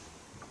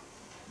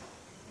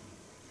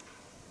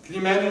 Can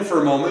you imagine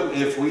for a moment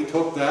if we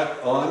took that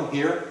on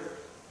here?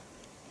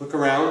 Look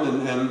around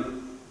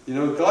and you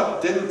know,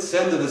 God didn't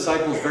send the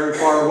disciples very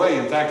far away.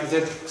 In fact, he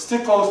said,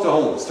 stick close to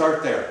home,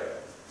 start there.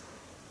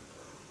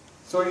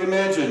 So you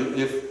imagine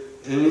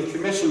if he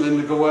commissioned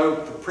them to go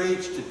out to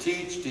preach, to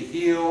teach, to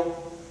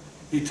heal.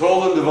 He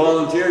told them to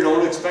volunteer,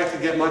 don't expect to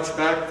get much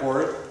back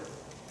for it.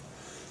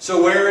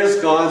 So where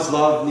is God's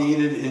love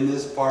needed in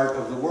this part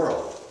of the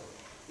world?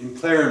 In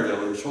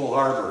Clarenville, in Shoal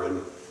Harbour,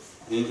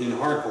 in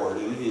Harcourt,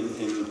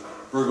 in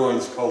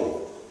Burgoyne's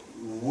Cove.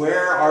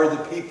 Where are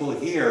the people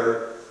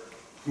here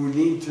who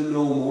need to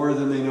know more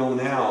than they know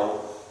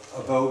now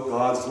about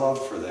God's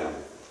love for them?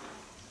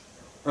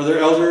 Are there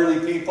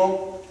elderly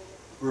people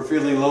who are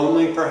feeling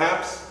lonely,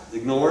 perhaps,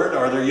 ignored?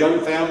 Are there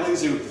young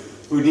families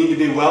who need to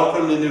be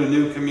welcomed into a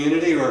new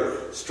community,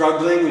 or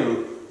struggling,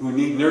 who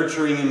need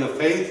nurturing in the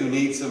faith, who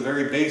need some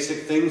very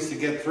basic things to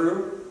get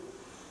through?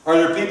 Are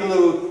there people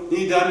who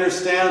need to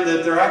understand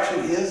that there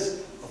actually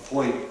is a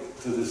point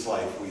to this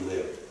life we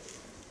live?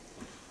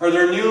 Are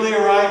there newly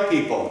arrived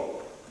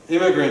people,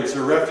 immigrants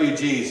or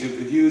refugees, who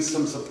could use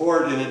some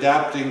support in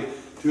adapting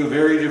to a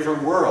very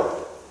different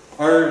world?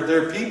 Are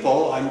there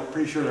people, I'm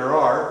pretty sure there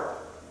are,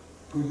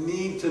 who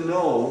need to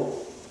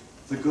know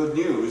the good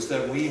news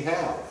that we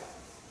have?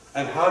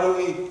 And how do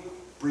we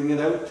bring it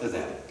out to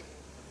them?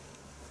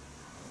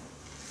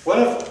 What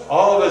if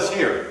all of us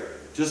here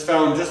just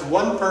found just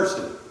one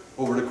person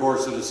over the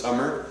course of the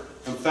summer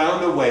and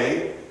found a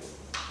way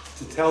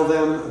to tell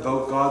them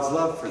about God's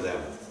love for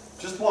them?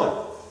 Just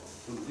one.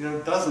 You know,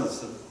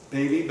 dozens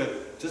maybe,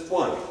 but just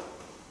one.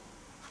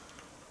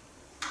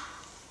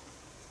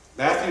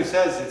 Matthew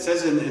says, it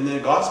says in the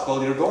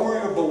gospel, you know, don't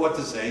worry about what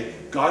to say.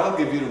 God will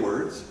give you the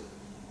words.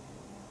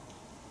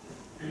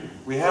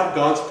 We have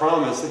God's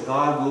promise that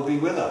God will be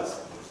with us.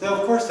 Now,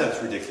 of course,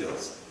 that's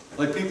ridiculous.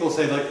 Like people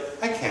say, like,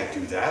 I can't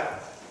do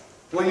that.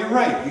 Well, you're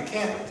right, you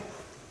can't.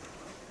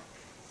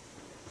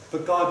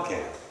 But God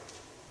can.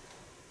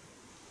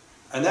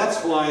 And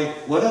that's why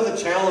one of the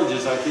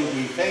challenges I think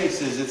we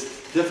face is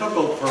it's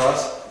difficult for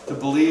us to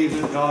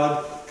believe that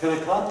God can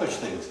accomplish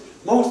things.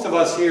 Most of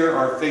us here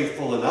are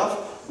faithful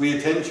enough. We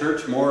attend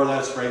church more or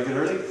less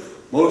regularly.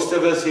 Most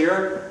of us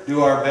here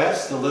do our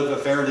best to live a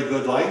fairly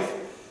good life.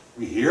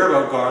 We hear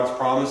about God's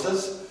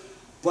promises,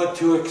 but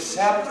to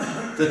accept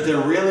that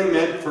they're really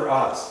meant for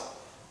us,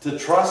 to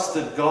trust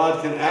that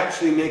God can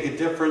actually make a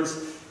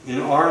difference in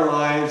our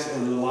lives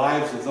and the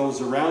lives of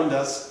those around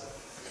us,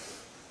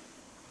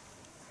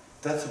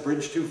 that's a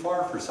bridge too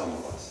far for some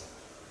of us.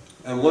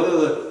 And one of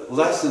the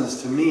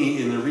lessons to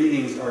me in the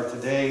readings are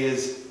today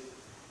is,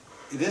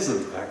 it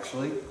isn't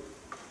actually.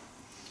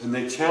 And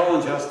they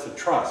challenge us to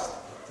trust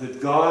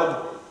that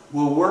God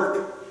will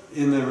work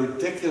in the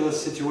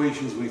ridiculous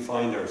situations we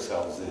find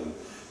ourselves in.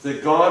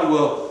 That God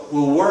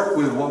will work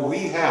with what we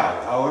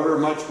have, however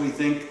much we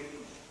think,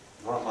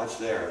 not much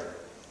there.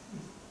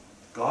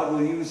 God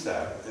will use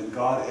that. And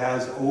God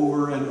has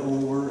over and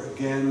over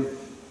again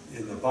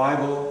in the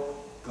Bible.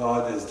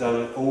 God has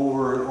done it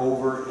over and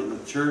over in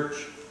the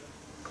church.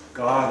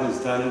 God has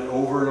done it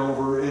over and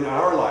over in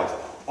our lives.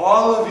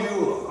 All of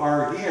you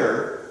are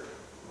here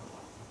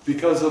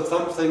because of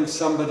something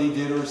somebody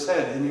did or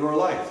said in your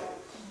life.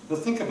 Now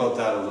think about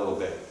that a little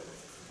bit.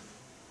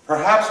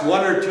 Perhaps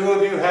one or two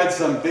of you had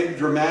some big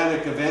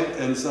dramatic event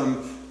and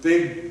some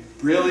big,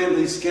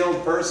 brilliantly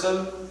skilled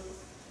person.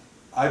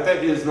 I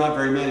bet you there's not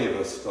very many of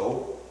us,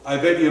 though. I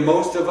bet you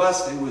most of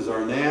us, it was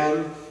our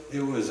nan,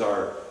 it was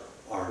our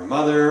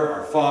mother,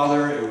 our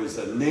father, it was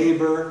a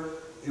neighbor,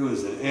 it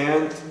was an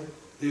aunt,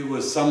 it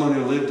was someone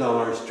who lived on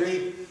our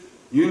street,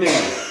 you name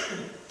it.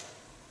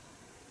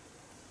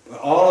 But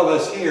all of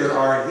us here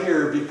are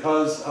here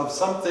because of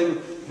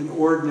something an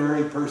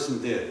ordinary person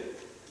did.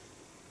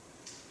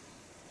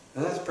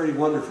 And that's pretty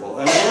wonderful.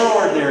 And we're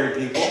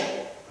ordinary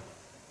people.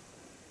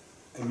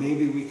 And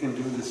maybe we can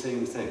do the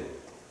same thing.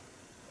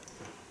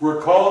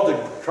 We're called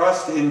to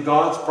trust in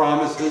God's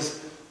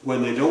promises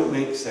when they don't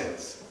make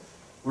sense.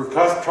 We're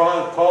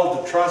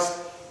called to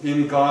trust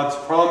in God's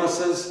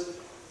promises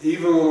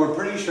even when we're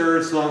pretty sure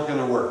it's not going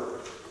to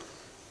work.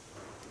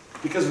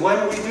 Because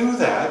when we do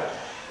that,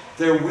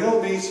 there will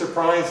be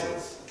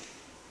surprises.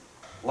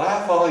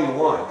 Laugh all you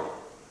want,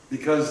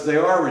 because they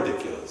are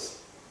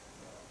ridiculous.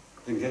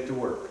 Then get to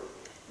work.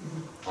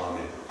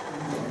 Amen.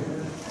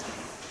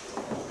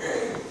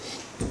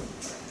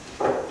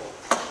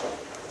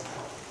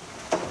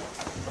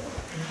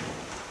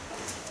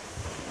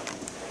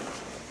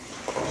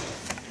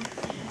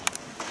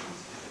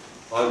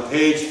 On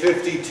page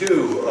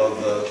 52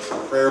 of the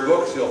prayer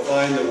books, you'll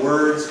find the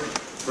words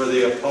for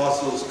the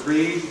Apostles'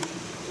 Creed.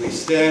 We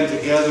stand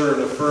together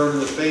and affirm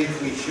the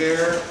faith we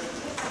share.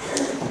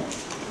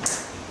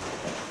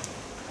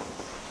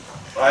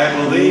 I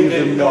believe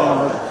in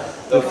God,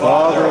 the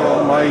Father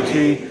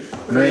Almighty,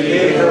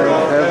 Creator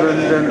of heaven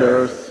and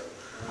earth.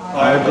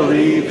 I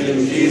believe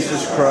in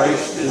Jesus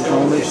Christ, His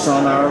only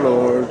Son, our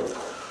Lord.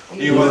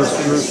 He was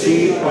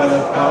conceived by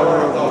the power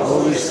of the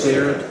Holy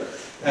Spirit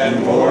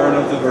and born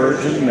of the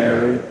Virgin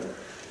Mary.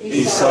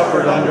 He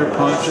suffered under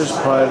Pontius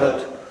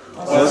Pilate,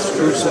 was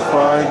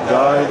crucified,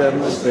 died, and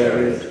was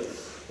buried.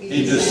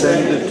 He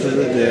descended to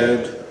the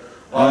dead.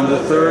 On the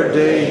third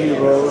day he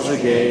rose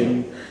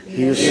again.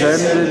 He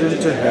ascended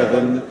into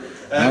heaven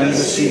and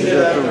is seated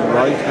at the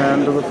right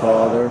hand of the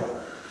Father.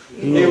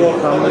 He will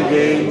come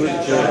again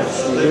with judge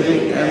the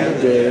living and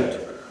the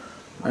dead.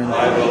 And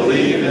I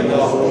believe in the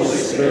Holy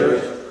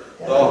Spirit,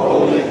 the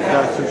Holy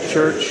Catholic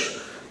Church,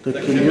 the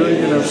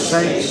communion of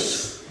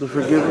saints, the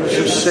forgiveness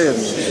of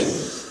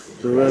sins,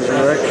 the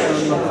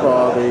resurrection of the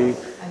body,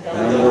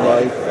 and the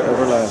life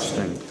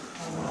everlasting.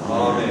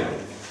 Amen.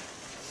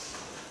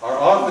 Our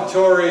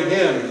offertory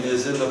hymn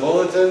is in the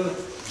bulletin,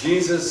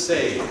 Jesus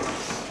Saves.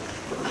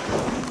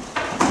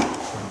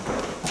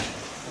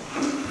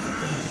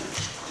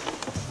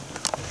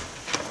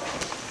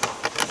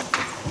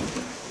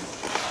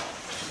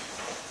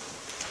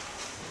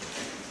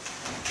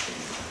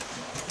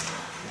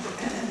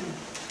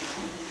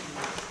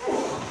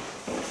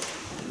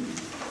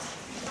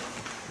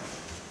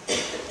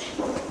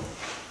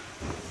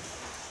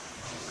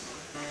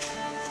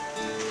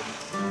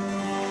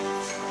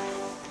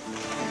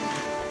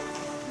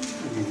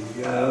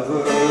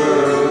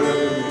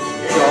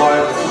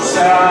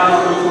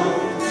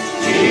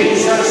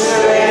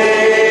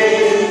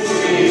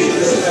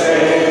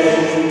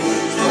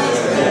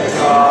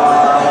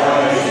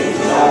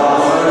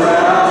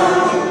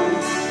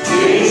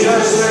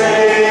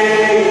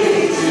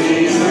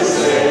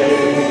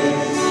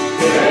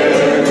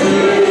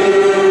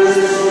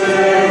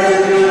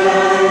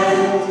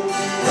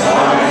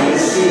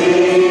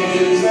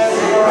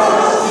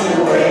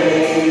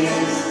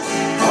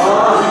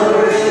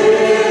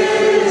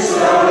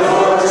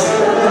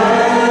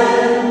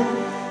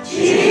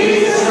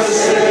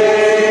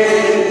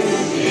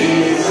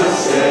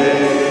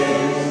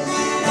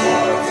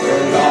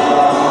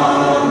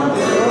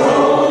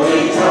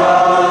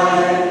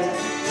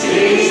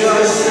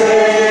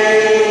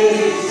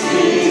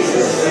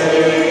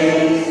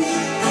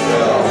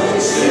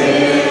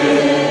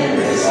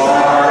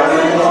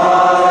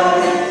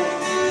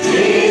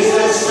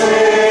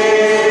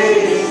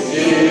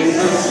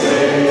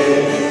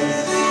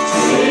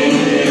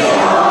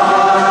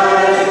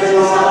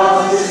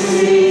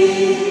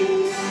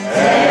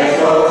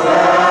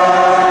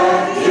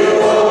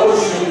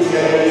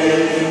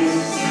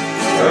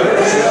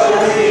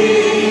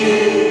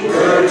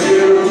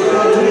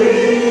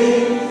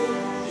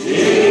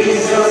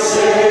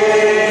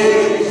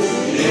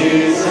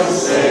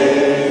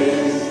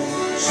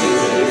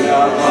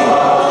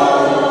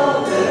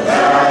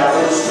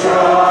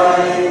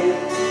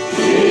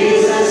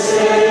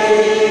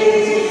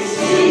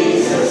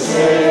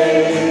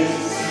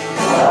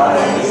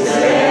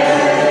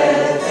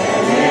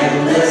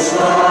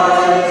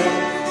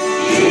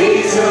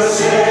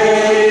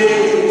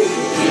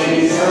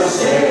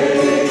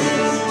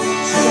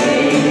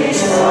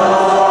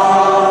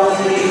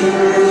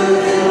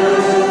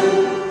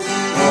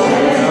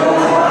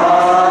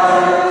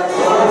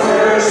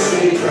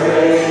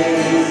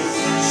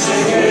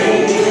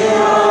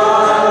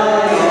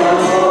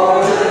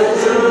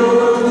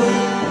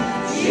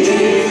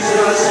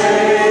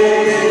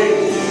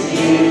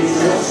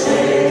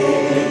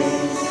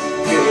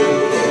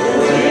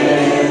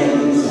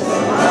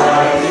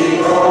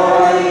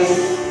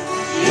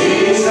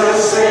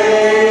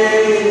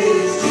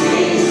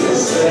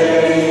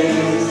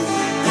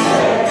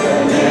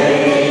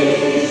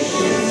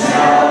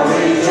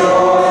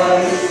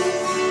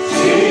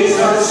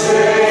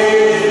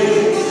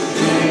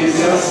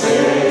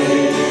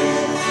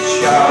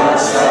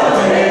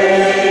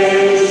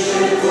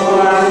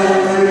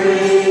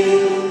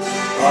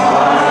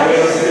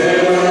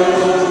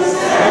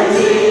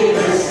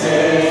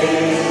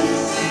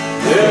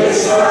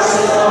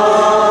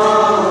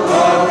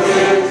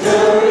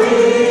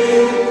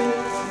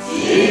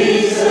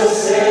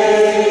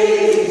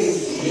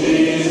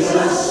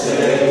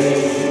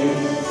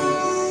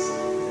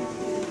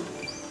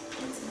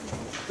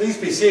 Please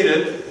be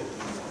seated.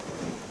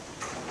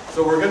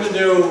 So we're going to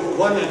do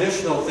one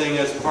additional thing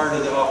as part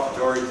of the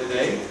offertory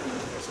today.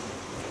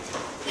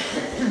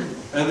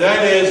 And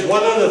that is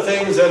one of the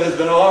things that has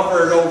been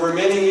offered over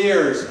many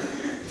years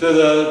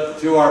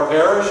to our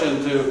parish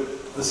and to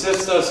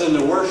assist us in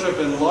the worship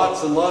in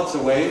lots and lots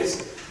of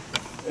ways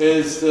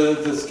is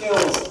the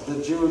skills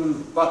that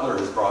June Butler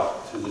has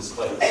brought to this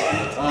place,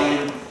 and the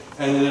time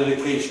and the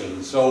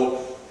dedication.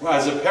 So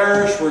as a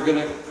parish, we're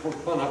going to come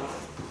on up.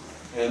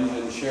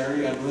 And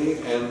Sherry, I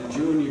believe, and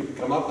June, you can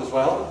come up as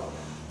well.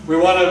 We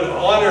want to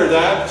honor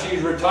that.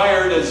 She's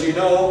retired, as you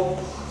know,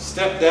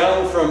 stepped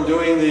down from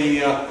doing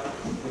the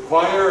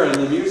choir and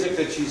the music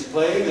that she's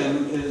played,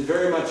 and is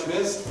very much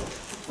missed.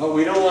 But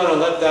we don't want to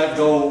let that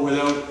go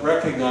without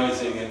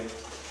recognizing it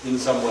in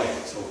some way.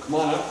 So come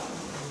on up.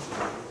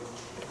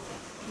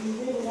 You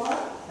did what?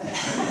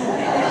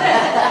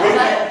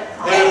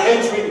 In a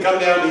pinch, we can come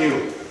down to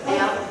you.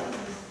 Yeah.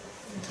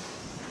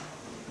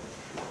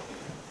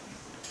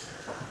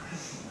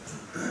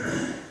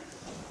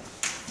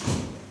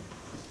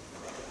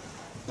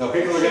 Now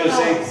people are going to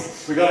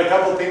say, we got a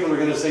couple of people who are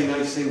going to say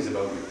nice things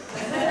about you.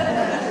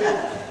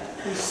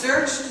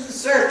 Search.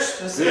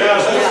 Yeah,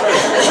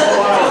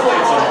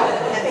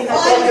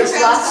 There's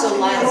lots of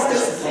lines to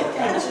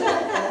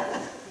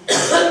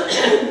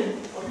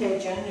Okay,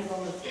 John, you're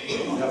going to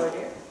forward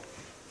here.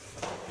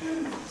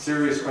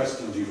 Serious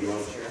questions you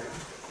want to share?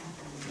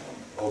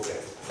 Okay.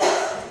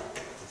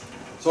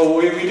 So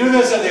we do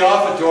this at the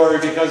offertory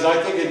because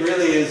I think it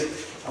really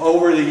is,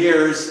 over the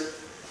years,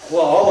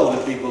 well, all of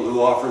the people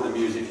who offer the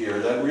music here,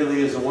 that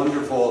really is a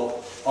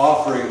wonderful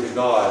offering to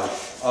God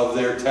of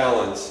their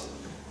talents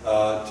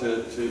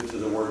to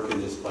the work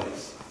in this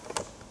place.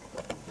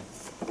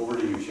 Over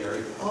to you,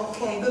 Sherry.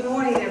 Okay, good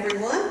morning,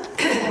 everyone.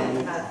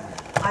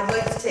 I'd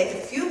like to take a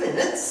few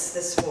minutes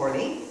this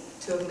morning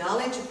to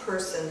acknowledge a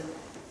person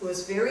who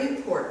is very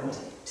important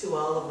to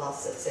all of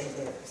us at St.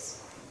 Mary's.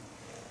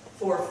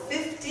 For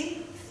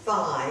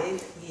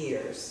 55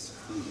 years,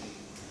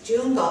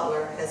 June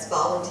Butler has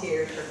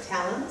volunteered her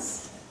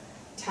talents,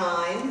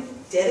 time,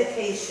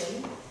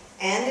 dedication,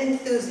 and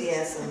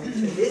enthusiasm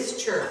to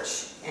this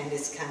church and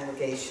its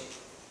congregation.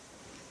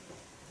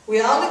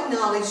 We all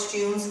acknowledge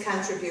June's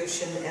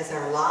contribution as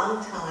our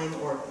longtime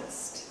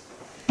organist.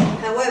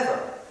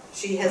 However,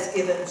 she has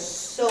given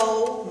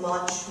so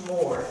much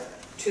more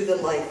to the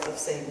life of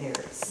St.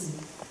 Mary's.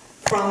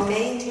 From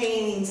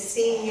maintaining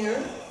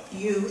senior,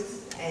 youth,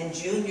 and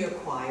junior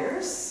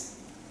choirs,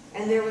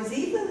 and there was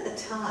even a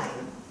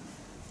time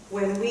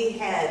when we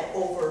had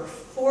over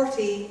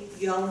 40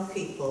 young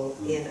people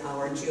in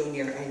our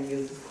junior and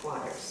youth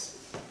choirs.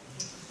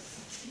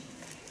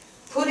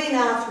 Putting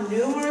off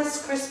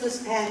numerous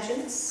Christmas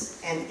pageants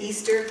and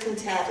Easter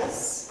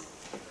cantatas,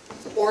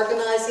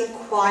 organizing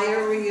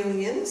choir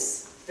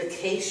reunions,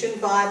 vacation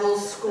Bible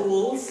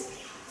schools,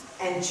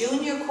 and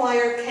junior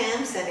choir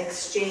camps and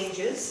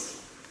exchanges,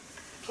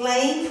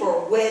 playing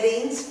for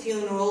weddings,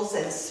 funerals,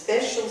 and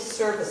special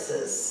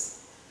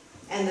services,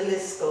 and the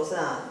list goes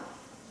on.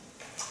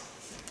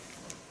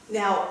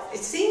 Now, it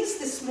seems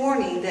this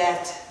morning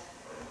that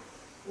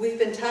we've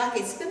been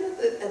talking, it's been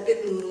a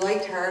bit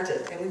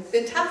lighthearted, and we've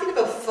been talking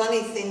about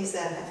funny things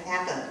that have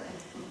happened.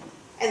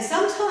 And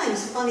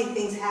sometimes funny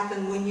things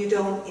happen when you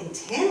don't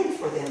intend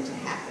for them to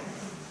happen.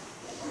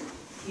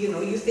 You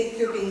know, you think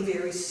you're being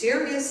very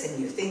serious and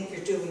you think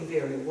you're doing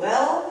very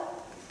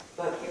well,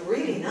 but you're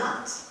really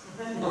not. So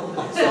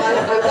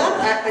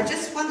I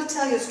just want to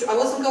tell you a story. I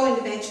wasn't going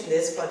to mention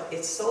this, but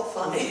it's so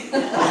funny.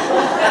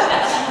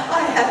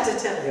 I have to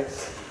tell you.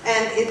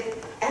 And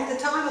at the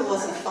time it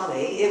wasn't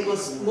funny, it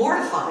was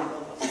mortifying.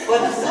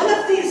 But one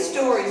of these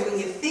stories, when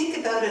you think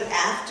about it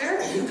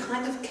after, you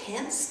kind of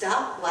can't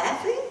stop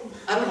laughing.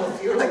 I don't know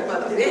if you're like,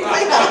 but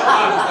anyway.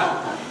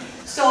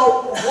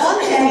 So one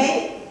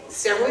day,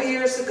 several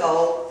years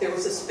ago, there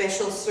was a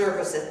special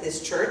service at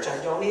this church. I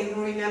don't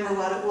even remember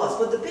what it was,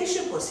 but the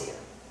bishop was here.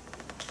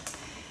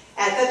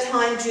 At that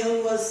time,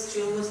 June was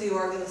the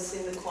organist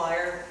in the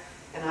choir,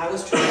 and I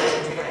was trying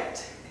to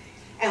direct.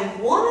 And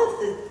one of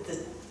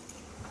the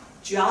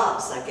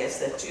jobs, I guess,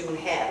 that June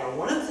had, or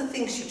one of the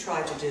things she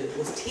tried to do,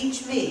 was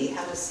teach me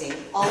how to sing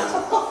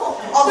alto.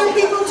 Other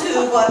people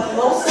too, but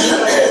mostly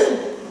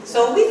women.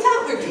 So we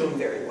thought we were doing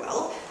very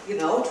well, you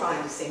know,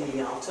 trying to sing the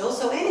alto.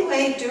 So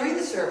anyway, during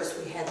the service,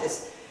 we had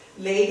this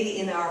lady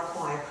in our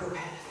choir who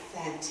had a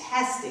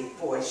fantastic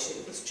voice. She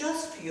was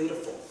just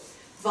beautiful.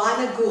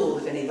 Vina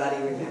Gould, if anybody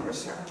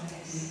remembers her.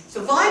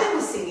 So Vina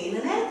was singing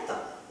an anthem.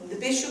 The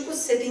bishop was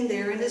sitting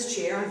there in his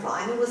chair, and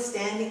Vina was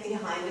standing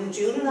behind him.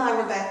 June and I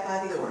were back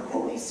by the organ.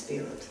 Holy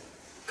Spirit.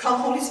 Come,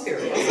 Holy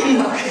Spirit.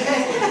 Anyway,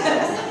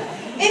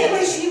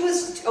 it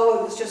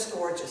was just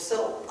gorgeous.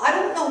 So I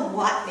don't know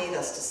what made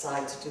us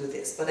decide to do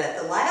this, but at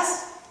the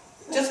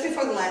just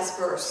before the last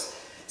verse,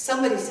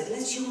 somebody said,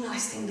 let's you and I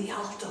sing the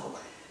alto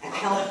and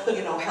help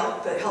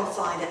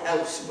find it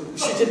out.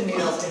 She didn't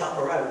need us to help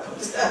her out.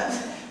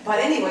 But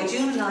anyway,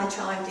 June and I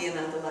chimed in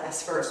on the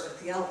last verse with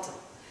the alto.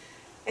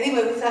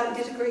 Anyway, we thought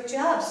we did a great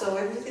job, so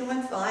everything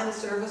went fine. The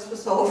service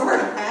was over.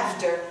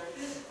 After,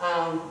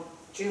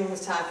 June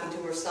was talking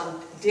to her son,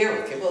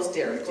 Derek. It was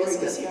Derek,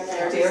 wasn't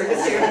it? Derek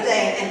was here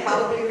today and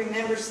probably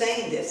remembers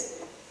saying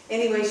this.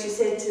 Anyway, she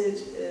said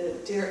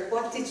to Derek,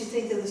 what did you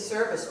think of the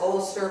service? Oh,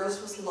 the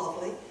service was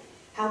lovely.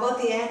 How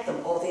about the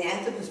anthem? Oh, the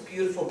anthem was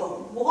beautiful,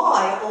 but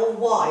why, oh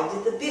why,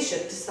 did the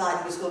bishop decide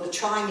he was going to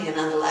chime in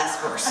on the last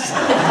verse?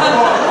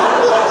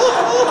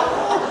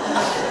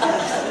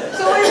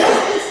 So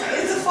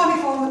it's a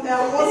funny moment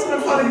now. It wasn't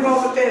a funny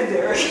moment then,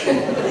 Derek.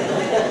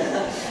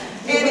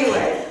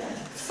 Anyway,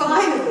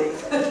 finally,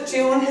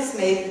 June has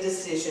made the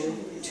decision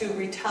to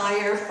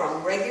retire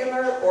from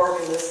regular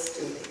organist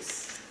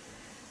duties.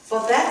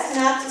 But that's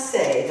not to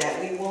say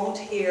that we won't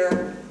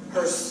hear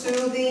her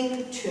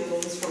soothing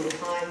tunes from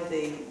behind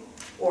the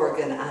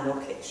organ on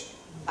occasion.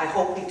 I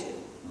hope we do.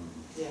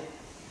 Yeah.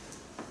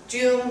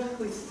 June,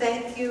 we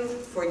thank you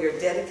for your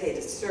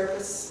dedicated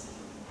service,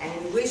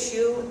 and we wish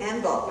you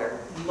and Butler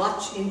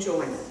much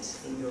enjoyment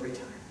in your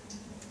retirement.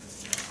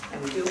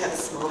 And we do have a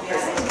small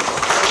presentation.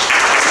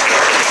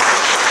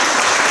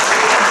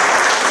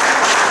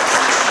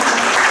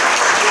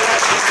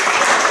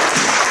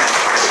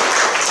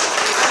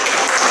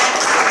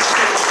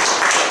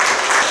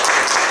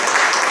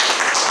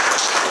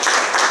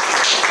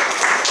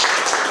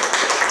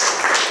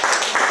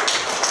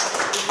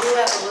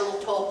 have a little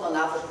token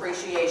of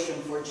appreciation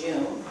for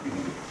June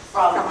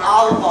from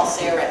all of us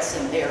here at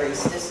St.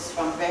 Mary's. This is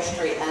from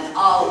Vestry and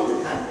all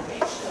the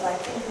congregation. But I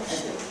think we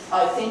should.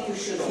 I think you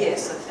should.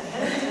 Yes.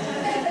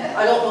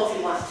 I don't know if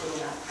you want to or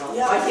not, but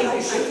Yeah, I think you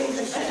I should. think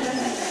we should.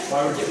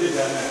 Why would you do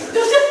that? It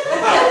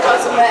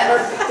doesn't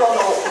matter. Don't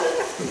open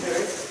it.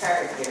 There is a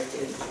card here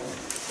too.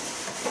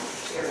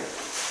 Share it.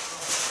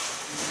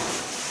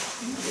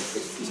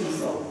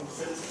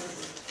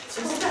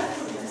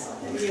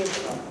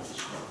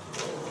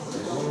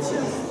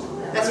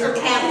 That's for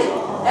camping.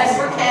 That's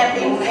for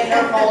camping in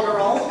our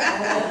motorhome.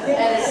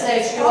 And it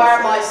says, "You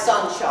are my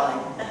sunshine."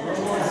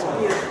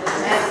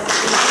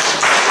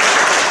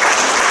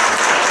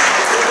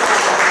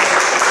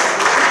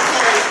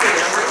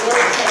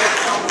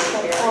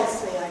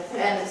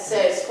 And it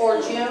says,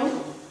 "For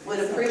June,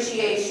 with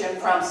appreciation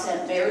from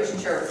St.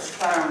 Mary's Church,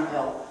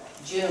 Farmville,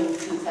 June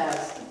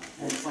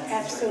 2023.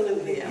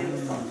 Absolutely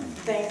beautiful.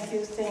 Thank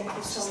you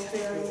so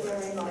very,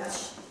 very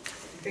much.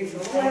 Thank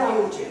Well,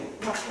 you, June.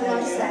 what can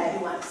I say?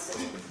 You want to say?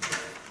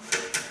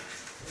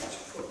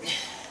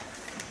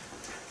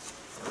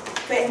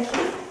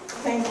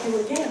 Thank you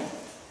again.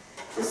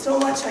 There's so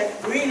much I'd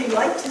really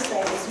like to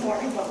say this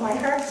morning, but my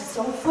heart is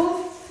so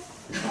full.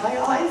 My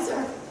eyes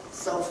are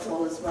so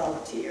full as well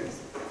of tears.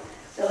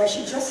 That I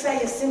should just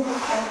say a simple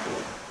thank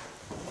you.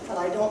 But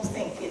I don't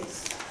think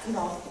it's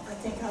enough. I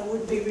think I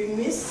would be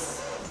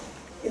remiss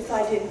if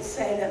I didn't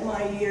say that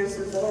my years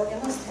as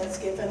organist has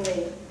given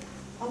me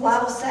a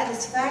lot of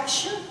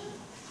satisfaction,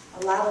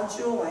 a lot of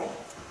joy,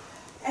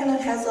 and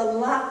it has a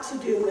lot to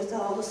do with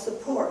all the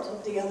support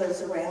of the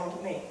others around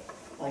me.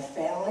 My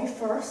family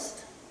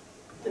first,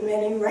 the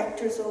many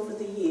rectors over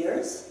the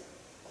years,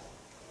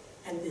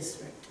 and this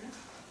rector,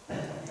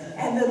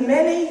 and the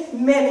many,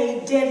 many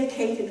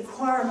dedicated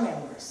choir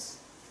members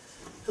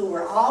who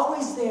were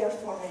always there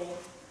for me,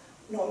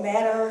 no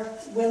matter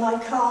when I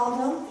called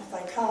them. If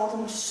I called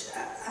them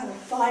at a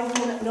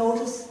 5-minute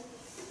notice,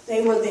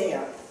 they were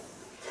there.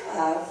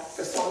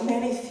 For so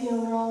many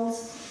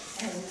funerals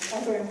and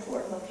other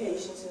important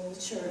occasions in the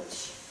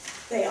church.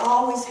 They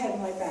always had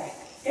my back,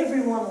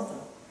 every one of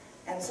them.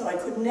 And so I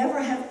could never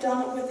have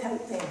done it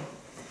without them.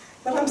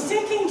 But I'm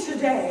thinking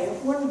today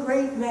of one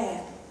great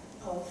man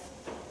of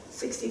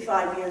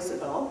 65 years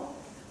ago,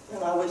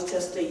 when I was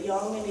just a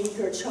young and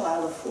eager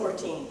child of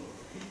 14.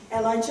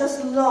 And I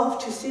just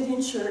loved to sit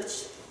in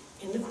church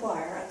in the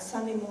choir on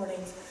Sunday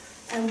mornings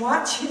and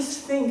watch his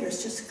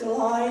fingers just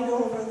glide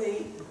over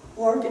the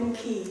organ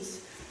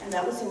keys. And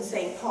that was in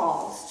St.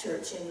 Paul's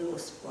Church in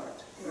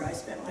Lewisport, where I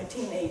spent my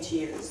teenage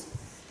years.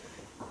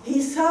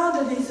 He saw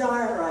the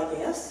desire, I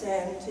guess,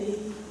 and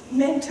he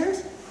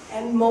mentored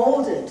and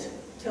molded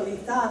till he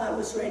thought I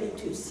was ready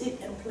to sit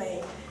and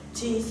play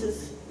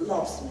Jesus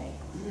Loves Me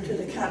to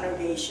the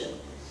congregation.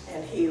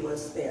 And he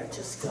was there,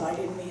 just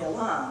guiding me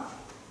along.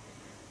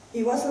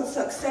 He wasn't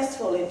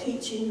successful in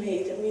teaching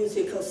me the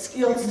musical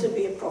skills to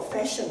be a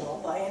professional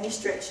by any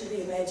stretch of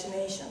the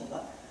imagination,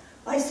 but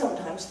I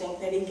sometimes think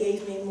that he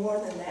gave me more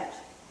than that.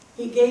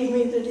 He gave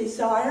me the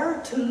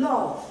desire to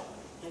love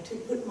and to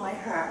put my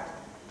heart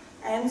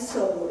and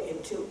soul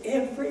into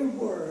every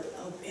word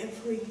of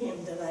every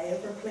hymn that I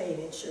ever played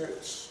in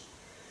church.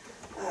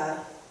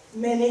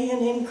 Many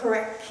an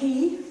incorrect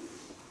key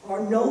or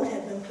note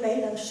had been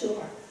played, I'm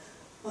sure,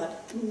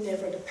 but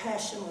never. The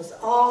passion was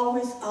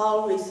always,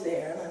 always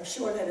there, and I'm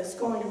sure that it's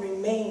going to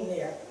remain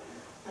there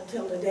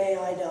until the day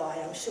I die.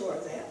 I'm sure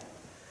of that.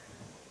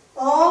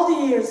 All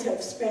the years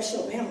have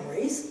special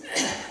memories,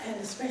 and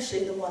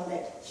especially the one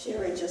that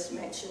Sherry just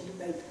mentioned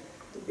about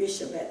the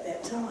bishop at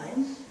that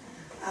time.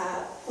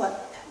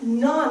 But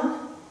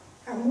none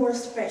are more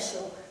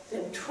special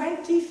than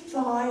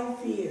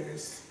 25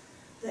 years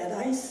that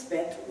I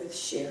spent with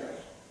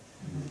Sherry,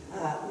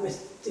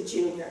 with the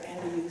junior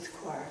and the youth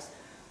choirs.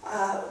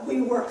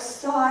 We worked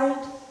side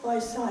by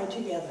side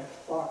together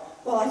for,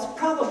 well, it's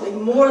probably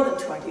more than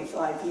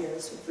 25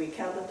 years if we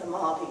counted them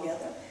all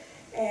together.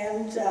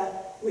 And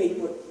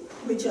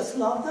we just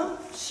loved them,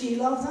 she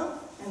loved them,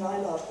 and I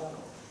loved them.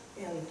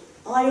 And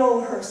I owe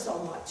her so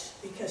much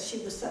because she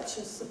was such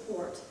a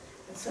support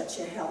and such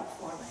a help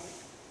for me.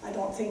 I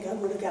don't think I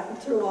would have gotten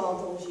through all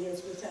those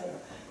years without her.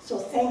 So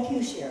thank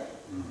you, Sherry.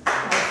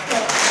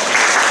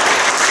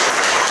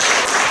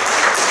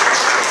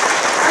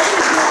 I've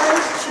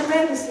enjoyed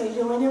tremendously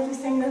doing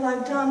everything that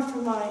I've done for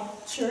my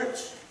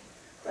church,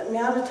 but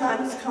now the time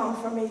has come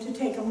for me to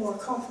take a more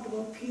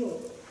comfortable pew,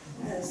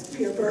 as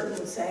Pierre Burton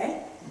would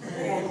say,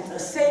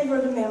 and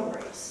savor the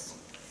memories.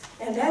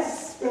 And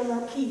that's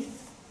where Keith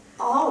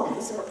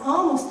always, or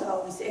almost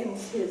always,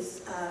 ends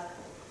his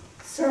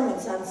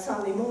sermons on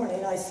Sunday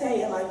morning. I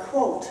say, and I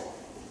quote,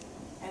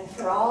 "And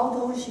for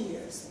all those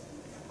years,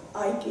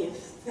 I give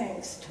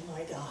thanks to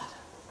my God."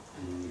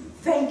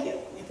 Thank you,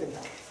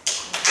 everybody.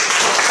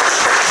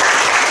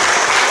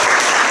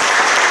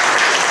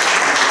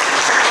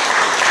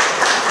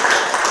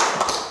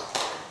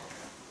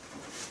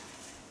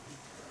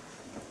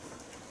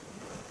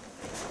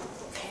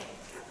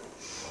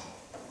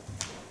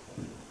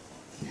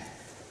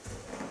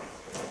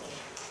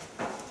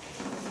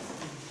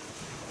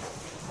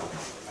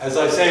 As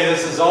I say,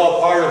 this is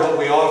all part of what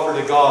we offer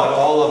to God,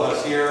 all of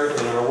us here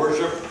in our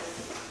worship,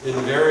 in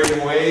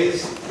varying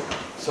ways.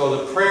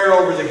 So the prayer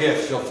over the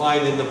gifts you'll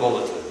find in the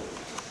bulletin.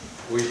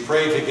 We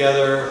pray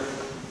together,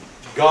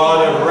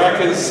 God of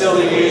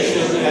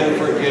reconciliation and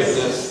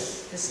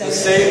forgiveness, the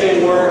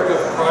saving work of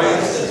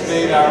Christ has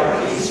made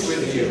our peace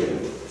with you.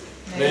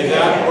 May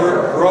that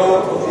work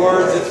grow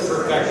towards its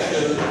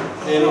perfection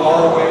in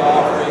all we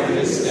offer you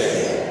this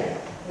day.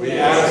 We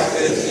ask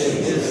this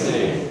in his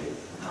name.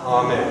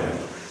 Amen.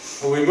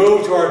 When we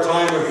move to our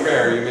time of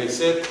prayer, you may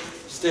sit,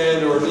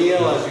 stand, or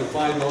kneel as you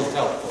find most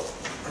helpful.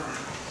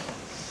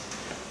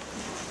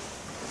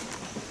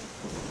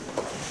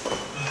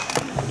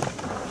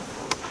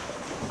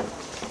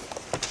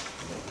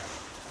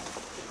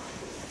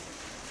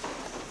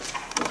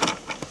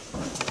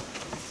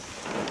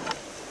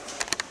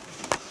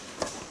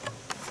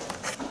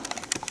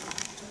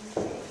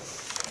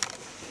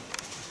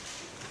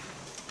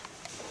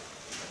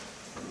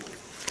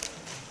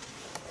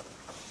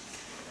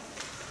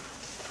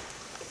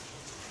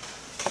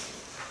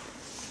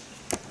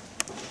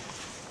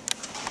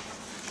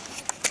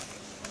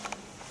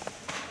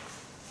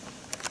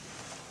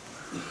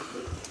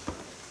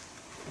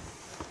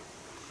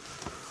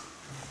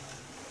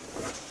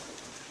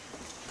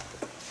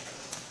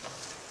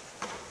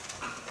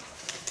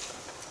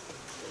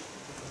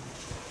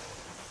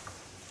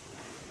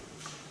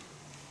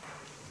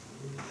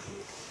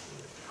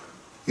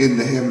 In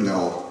the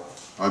hymnal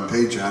on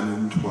page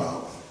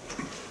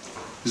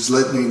 112 is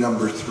litany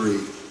number 3.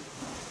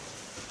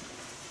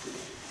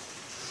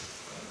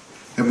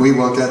 And we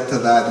will get to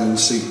that in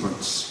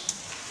sequence.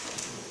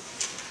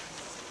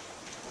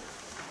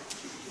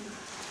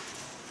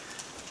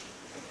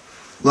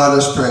 Let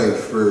us pray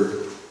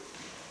for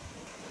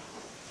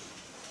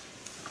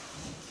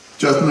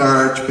Justin,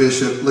 our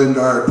Archbishop,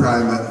 Linda, our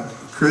Primate,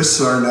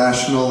 Chris, our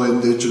National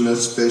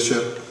Indigenous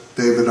Bishop,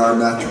 David, our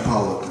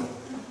Metropolitan.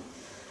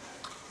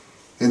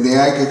 In the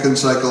Anglican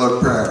Cycle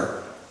of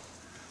Prayer,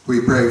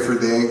 we pray for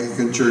the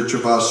Anglican Church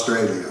of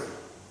Australia.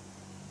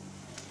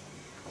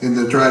 In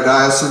the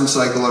Tridiocesan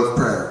Cycle of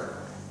Prayer,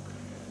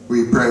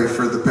 we pray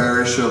for the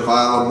parish of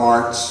Isle of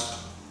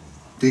Marts,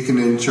 Deacon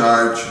in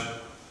Charge,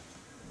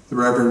 the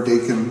Reverend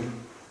Deacon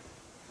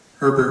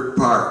Herbert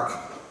Park,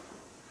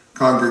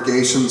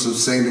 congregations of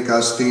St.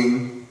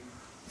 Augustine,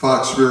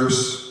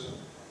 Foxroos,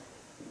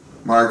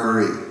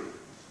 Marguerite,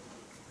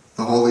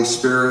 the Holy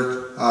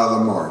Spirit,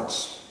 Isle of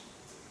Marts.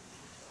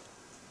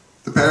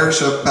 The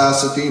parish of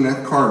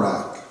Pasadena,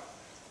 Cormac,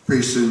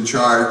 priest in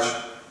charge,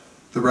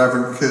 the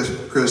Reverend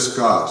Chris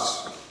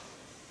Goss.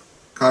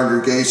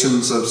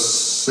 Congregations of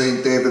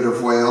St. David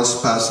of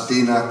Wales,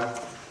 Pasadena,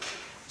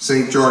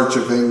 St. George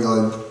of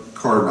England,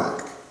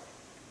 Cormac.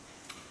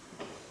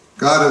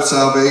 God of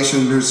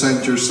salvation, who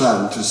sent your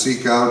Son to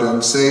seek out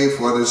and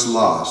save what is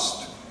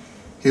lost,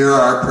 hear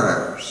our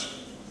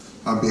prayers.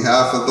 On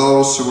behalf of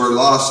those who are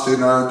lost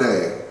in our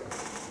day,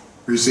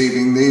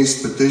 receiving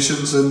these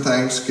petitions and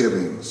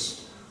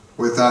thanksgivings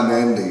with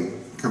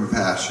unending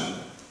compassion.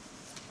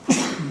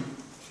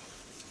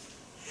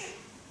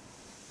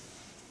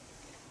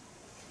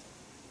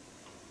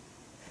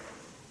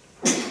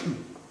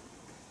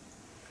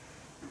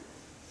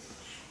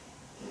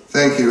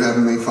 Thank you,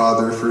 Heavenly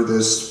Father, for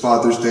this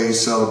Father's Day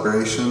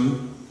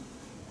celebration.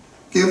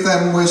 Give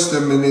them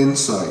wisdom and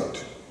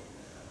insight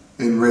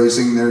in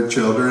raising their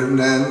children,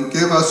 and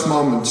give us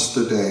moments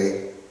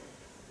today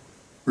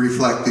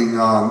reflecting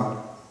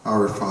on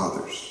our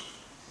fathers.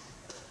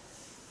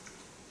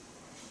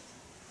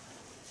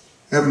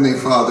 Heavenly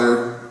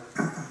Father,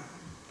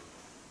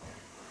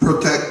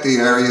 protect the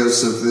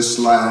areas of this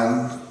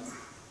land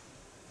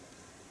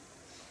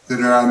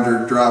that are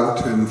under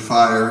drought and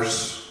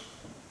fires.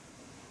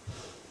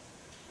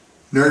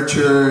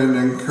 Nurture and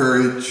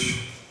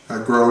encourage a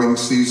growing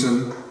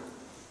season.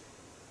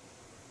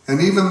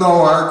 And even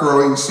though our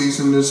growing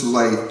season is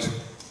late,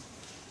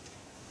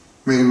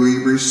 may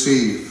we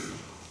receive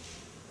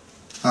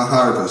a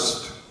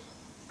harvest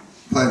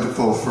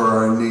plentiful for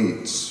our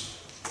needs.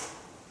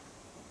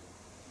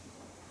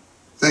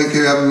 Thank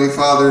you, Heavenly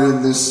Father,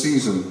 in this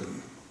season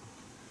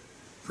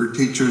for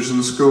teachers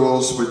and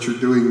schools which are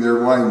doing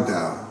their wind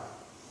down.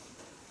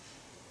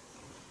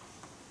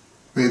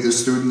 May the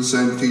students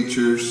and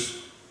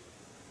teachers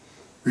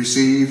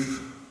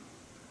receive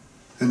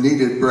a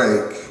needed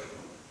break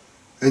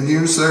and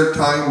use their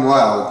time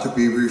well to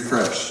be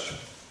refreshed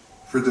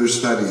for their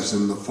studies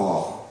in the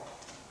fall.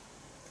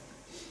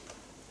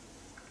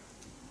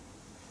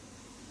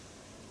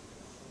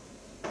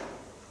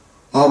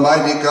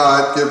 Almighty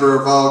God, giver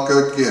of all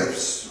good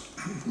gifts,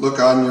 look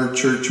on your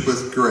church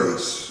with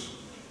grace.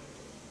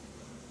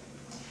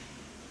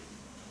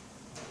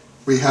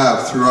 We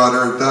have throughout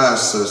our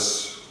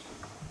diocese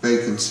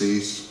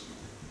vacancies,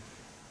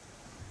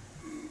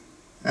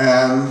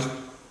 and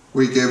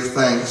we give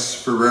thanks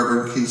for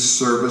Reverend Keith's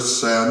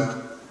service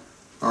and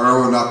our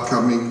own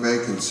upcoming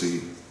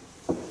vacancy.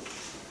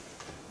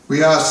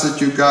 We ask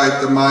that you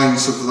guide the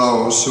minds of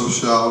those who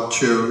shall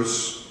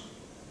choose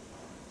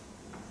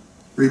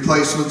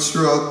replacements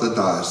throughout the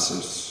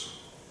diocese.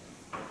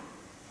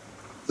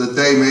 that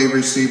they may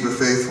receive a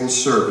faithful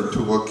servant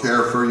who will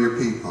care for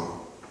your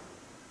people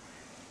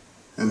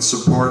and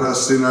support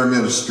us in our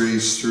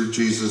ministries through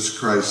Jesus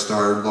Christ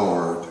our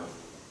Lord.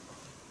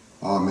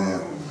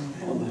 Amen.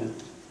 Amen.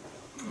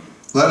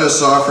 Let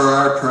us offer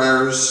our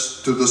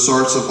prayers to the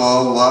source of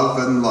all love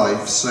and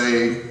life,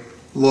 saying,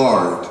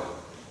 Lord,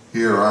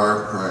 hear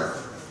our prayer.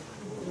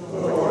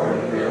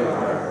 Lord, hear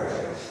our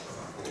prayer.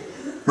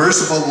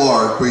 Merciful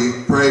Lord,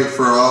 we pray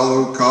for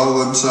all who call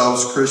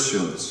themselves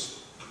Christians,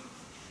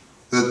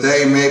 that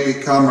they may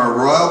become a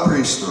royal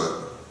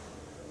priesthood,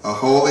 a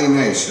holy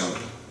nation,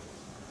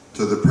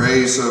 to the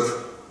praise of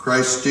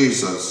Christ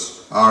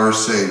Jesus, our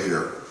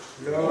Savior.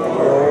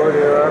 Lord,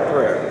 hear our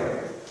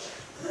prayer.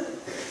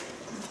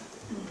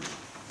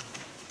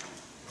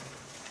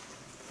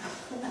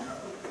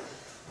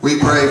 We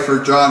pray for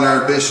John,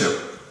 our bishop,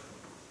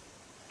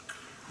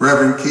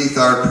 Reverend Keith,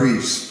 our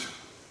priest,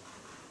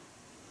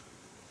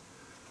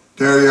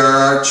 Terry,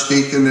 our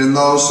archdeacon, and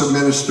those who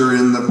minister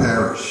in the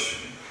parish,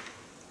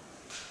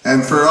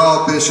 and for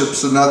all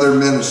bishops and other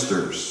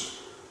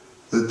ministers,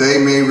 that they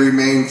may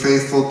remain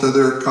faithful to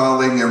their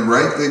calling and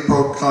rightly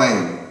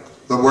proclaim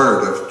the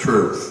word of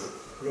truth.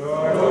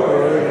 Lord,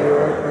 hear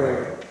our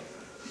prayer.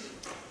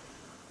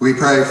 We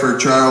pray for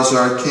Charles,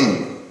 our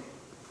king,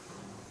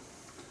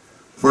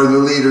 for the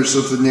leaders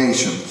of the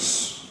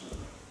nations,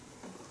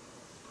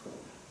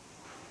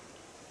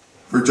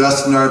 for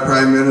Justin, our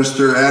prime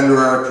minister, Andrew,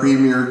 our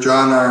premier,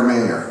 John, our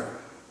mayor,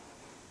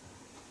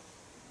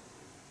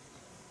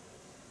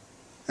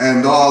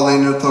 and all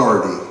in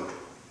authority,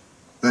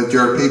 that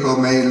your people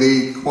may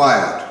lead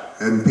quiet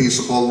and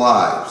peaceable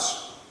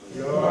lives.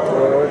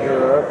 Lord,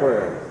 hear our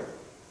prayer.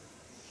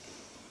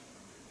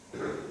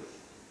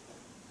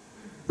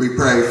 We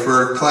pray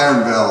for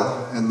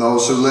Clarenville and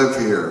those who live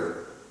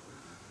here,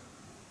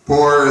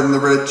 poor and the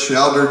rich,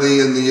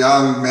 elderly and the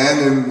young, men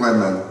and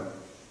women,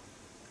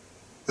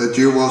 that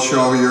you will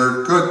show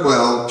your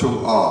goodwill to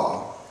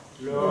all.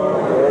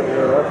 Lord,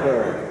 hear our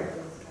prayer.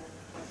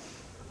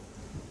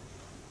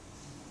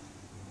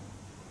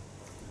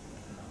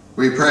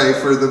 We pray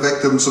for the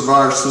victims of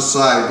our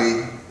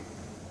society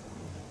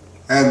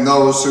and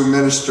those who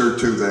minister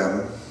to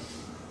them,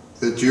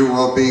 that you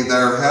will be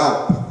their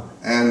help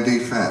and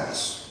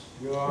defense.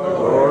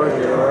 Lord,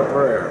 hear our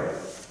prayer.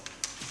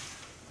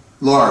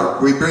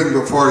 Lord, we bring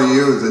before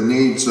you the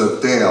needs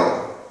of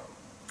Dale,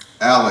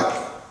 Alec,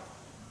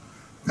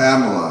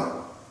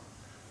 Pamela,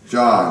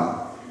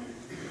 John,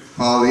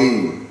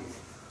 Pauline,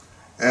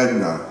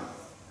 Edna,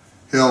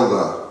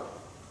 Hilda,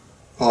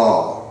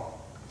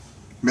 Paul,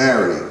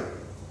 Mary,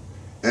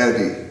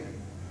 Eddie,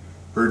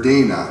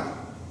 Berdina,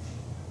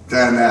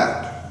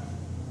 Danette,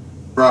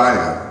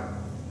 Brian,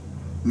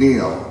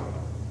 Neil,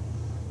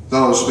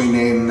 those we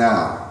name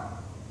now,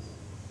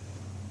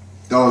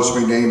 those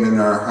we name in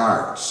our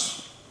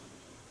hearts,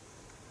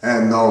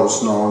 and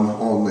those known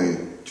only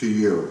to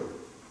you.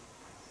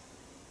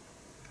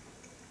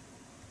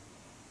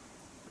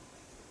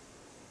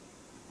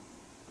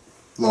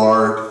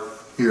 Lord,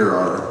 hear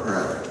our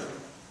prayer.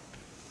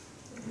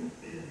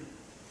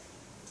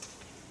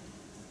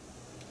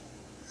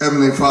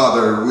 Heavenly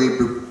Father, we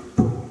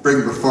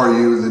bring before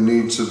you the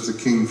needs of the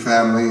King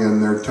family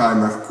in their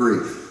time of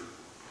grief.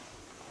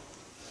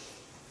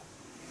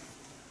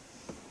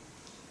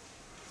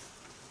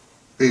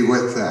 Be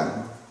with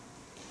them,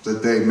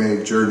 that they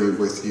may journey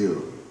with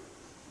you.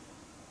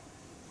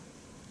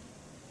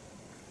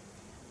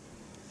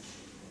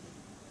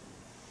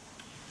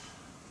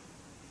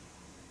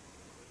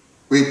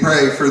 We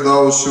pray for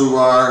those who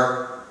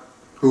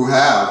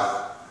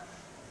have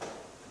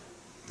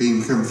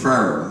been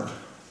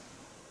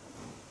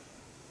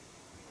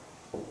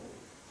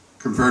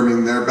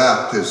confirming their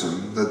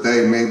baptism, that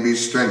they may be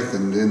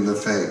strengthened in the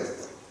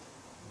faith.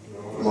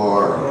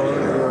 Lord,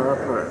 hear our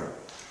prayer.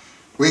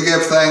 We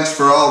give thanks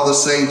for all the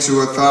saints who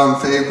have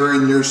found favor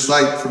in your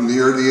sight from the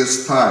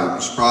earliest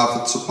times,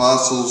 prophets,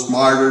 apostles,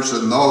 martyrs,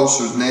 and those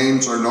whose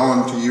names are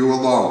known to you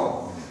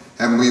alone.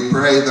 And we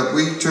pray that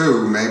we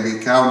too may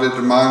be counted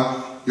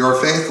among your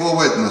faithful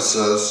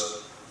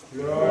witnesses.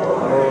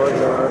 Lord,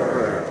 hear our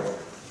prayer.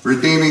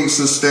 Redeeming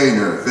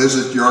Sustainer,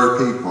 visit your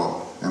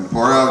people and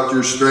pour out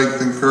your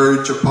strength and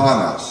courage upon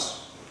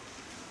us,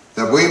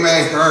 that we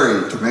may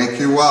hurry to make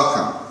you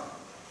welcome,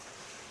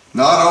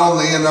 not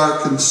only in our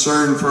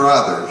concern for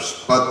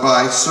others, but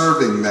by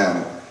serving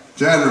them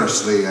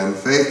generously and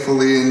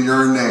faithfully in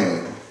your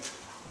name.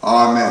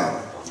 Amen.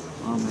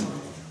 Amen.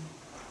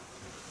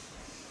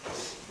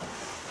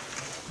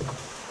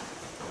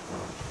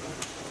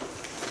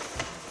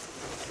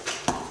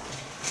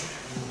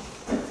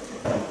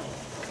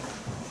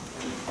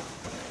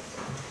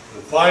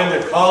 Find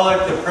the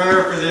collect, the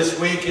prayer for this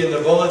week in the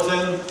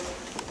bulletin.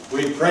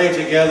 We pray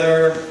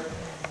together.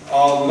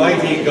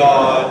 Almighty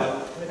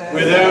God,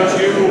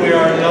 without you we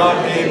are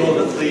not able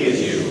to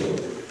please you.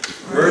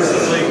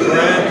 Mercifully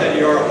grant that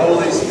your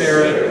Holy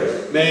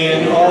Spirit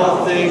may in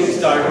all things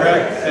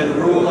direct and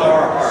rule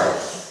our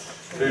hearts.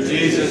 Through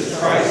Jesus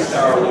Christ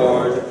our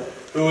Lord,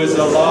 who is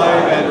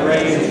alive and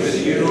reigns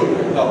with you,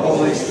 the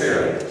Holy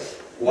Spirit,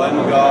 one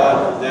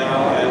God,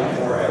 now and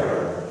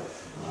forever.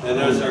 And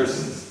as our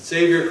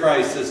Savior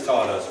Christ has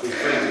taught us, we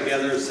pray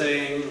together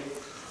saying,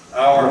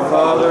 Our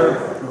Father,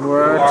 who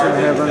art in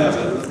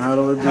heaven,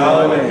 hallowed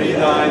be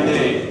thy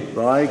name.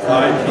 Thy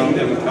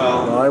kingdom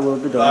come. Thy will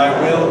be done.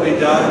 Thy will be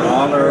done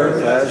on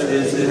earth as it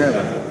is in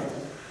heaven.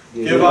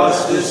 Give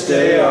us this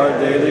day our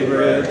daily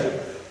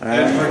bread,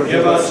 and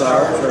forgive us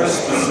our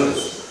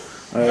trespasses,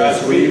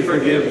 as we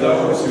forgive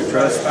those who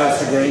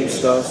trespass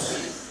against us.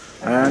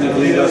 And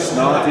lead us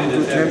not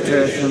into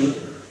temptation,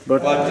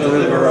 but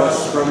deliver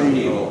us from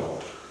evil.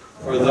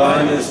 For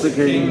thine is the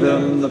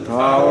kingdom, the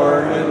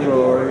power, and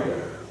glory,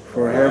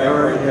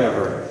 forever and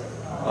ever.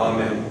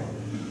 Amen.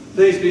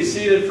 Please be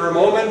seated for a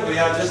moment. We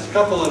have just a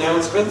couple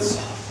announcements.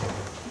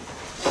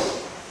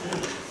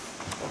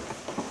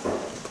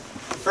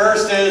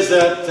 First is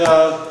that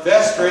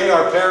Vestry,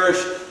 our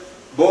parish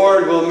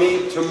board, will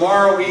meet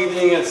tomorrow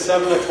evening at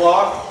 7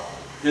 o'clock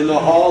in the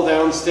hall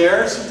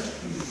downstairs.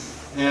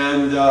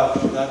 And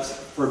that's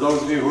for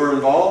those of you who are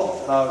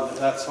involved,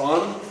 that's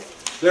on.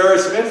 There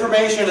is some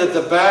information at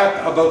the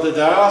back about the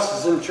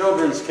Diocesan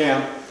Children's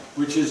Camp,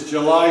 which is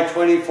July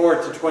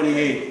 24th to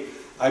 28th.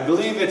 I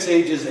believe it's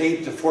ages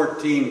 8 to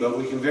 14, but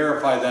we can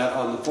verify that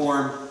on the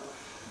form.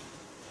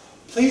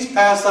 Please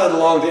pass that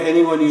along to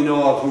anyone you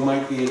know of who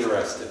might be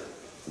interested.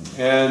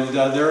 And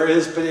there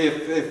is,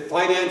 if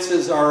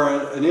finances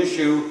are an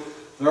issue,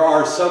 there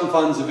are some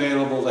funds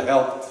available to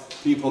help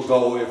people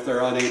go if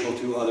they're unable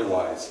to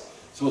otherwise.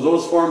 So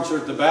those forms are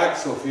at the back,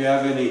 so if you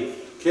have any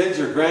kids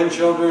or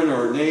grandchildren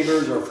or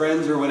neighbors or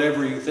friends or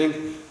whatever you think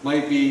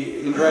might be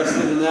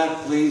interested in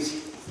that,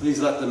 please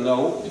let them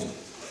know.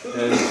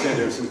 And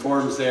there's some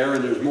forms there,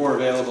 and there's more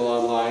available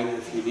online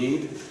if you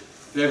need.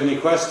 If you have any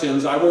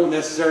questions, I won't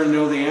necessarily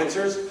know the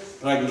answers,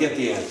 but I can get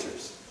the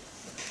answers.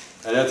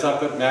 And that's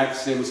up at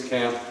Max Sims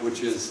Camp,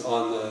 which is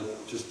on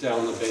just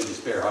down the Bay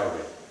Despair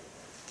Highway.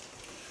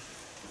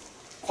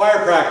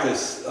 Choir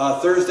practice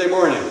Thursday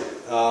morning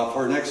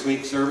for next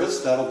week's service.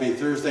 That'll be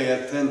Thursday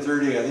at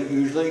 10:30, I think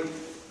usually.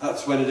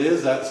 That's when it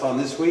is. That's on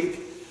this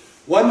week.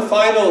 One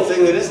final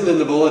thing that isn't in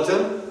the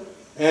bulletin,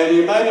 and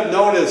you might have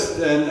noticed,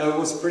 and it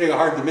was pretty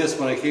hard to miss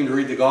when I came to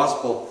read the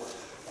Gospel,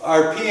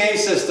 our PA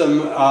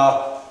system,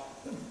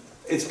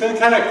 it's been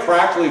kind of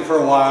crackly for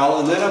a while,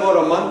 and then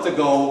about a month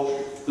ago,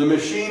 the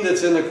machine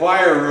that's in the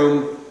choir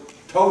room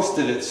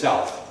toasted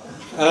itself.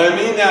 And I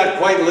mean that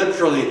quite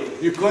literally.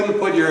 You couldn't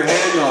put your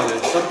hand on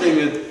it. Something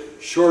had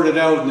shorted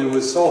out, and it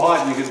was so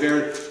hot you could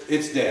bear it.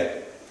 It's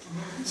dead.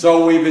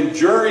 So we've been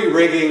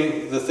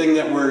jury-rigging the thing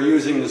that we're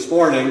using this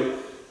morning,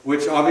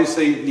 which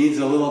obviously needs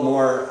a little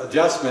more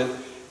adjustment.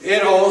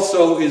 It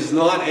also is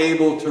not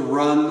able to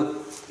run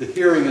the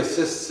hearing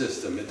assist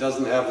system. It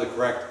doesn't have the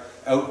correct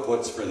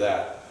outputs for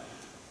that.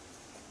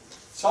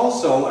 It's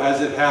also,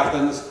 as it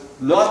happens,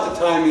 not the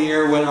time of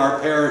year when our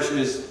parish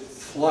is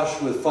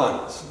flush with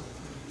funds.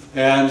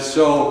 And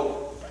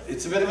so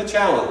it's a bit of a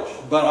challenge.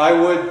 But I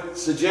would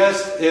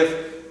suggest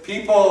if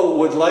people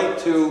would like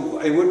to,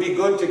 it would be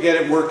good to get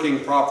it working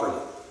properly.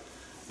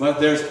 But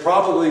there's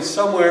probably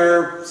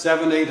somewhere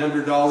 $700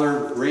 to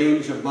 $800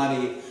 range of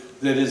money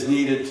that is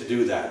needed to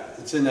do that.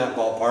 It's in that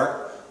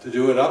ballpark to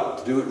do it up,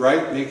 to do it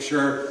right, make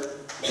sure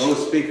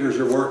those speakers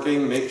are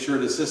working, make sure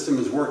the system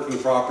is working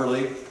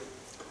properly.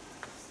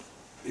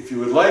 If you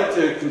would like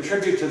to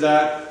contribute to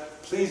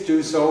that, please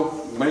do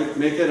so.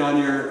 Make it on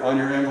your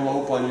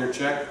envelope, on your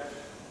check.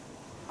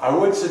 I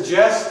would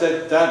suggest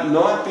that that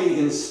not be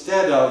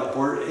instead of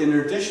or in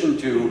addition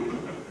to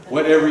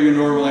whatever you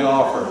normally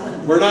offer.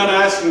 We're not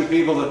asking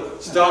people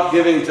to stop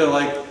giving to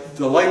like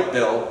the light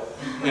bill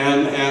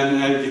and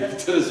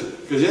because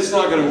it's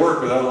not going to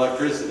work without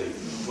electricity,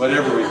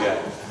 whatever we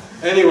get.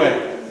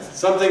 Anyway,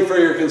 something for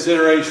your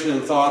consideration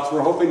and thoughts.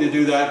 We're hoping to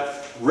do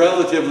that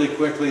relatively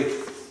quickly.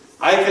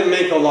 I can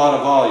make a lot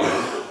of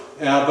volume,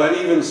 but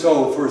even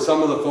so, for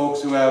some of the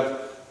folks who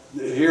have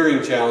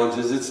hearing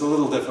challenges, it's a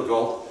little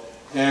difficult.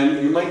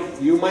 And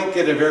you might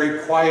get a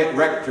very quiet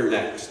rector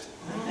next.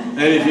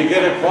 And if you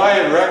get a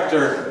quiet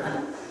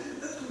rector,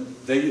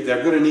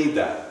 they're going to need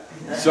that.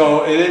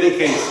 So in any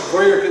case,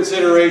 for your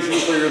consideration,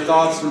 for your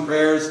thoughts and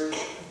prayers,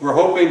 we're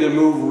hoping to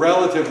move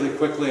relatively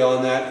quickly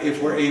on that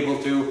if we're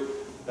able to.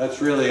 That's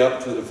really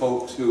up to the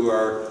folks who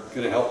are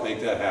going to help make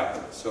that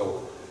happen.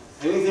 So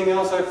anything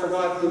else I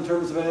forgot in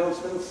terms of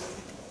announcements?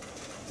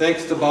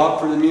 Thanks to Bob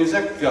for the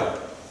music.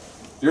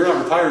 You're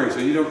not retiring, so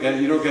you don't get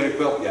a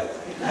quilt yet.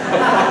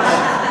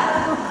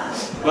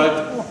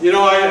 But you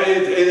know,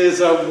 it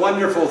is a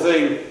wonderful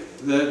thing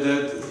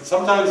that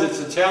sometimes it's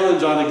a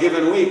challenge on a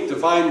given week to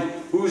find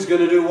who's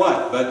going to do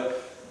what.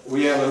 But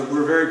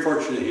we're very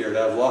fortunate here to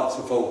have lots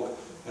of folk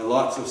and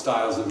lots of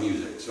styles of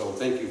music. So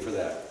thank you for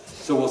that.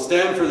 So we'll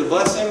stand for the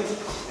blessing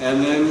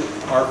and then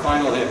our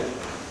final hymn.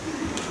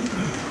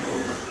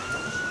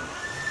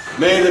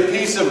 May the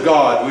peace of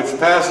God, which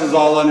passes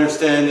all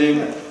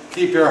understanding,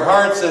 keep your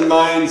hearts and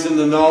minds in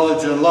the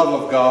knowledge and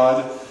love of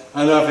God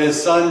and of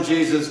His Son,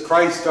 Jesus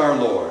Christ our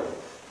Lord,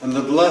 and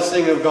the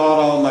blessing of God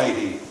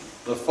Almighty,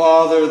 the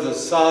Father, the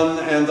Son,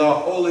 and the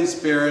Holy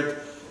Spirit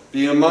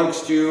be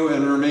amongst you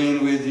and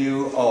remain with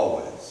you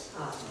always.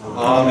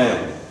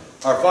 Amen.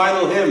 Our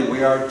final hymn,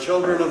 We Are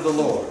Children of the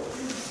Lord.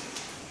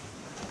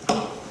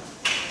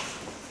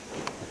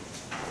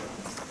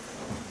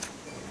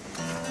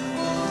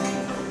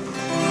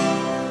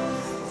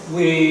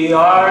 We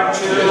are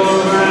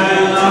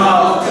children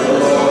of the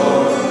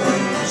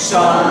Lord,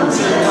 sons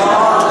and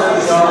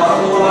daughters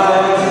of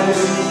light.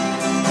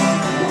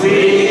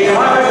 We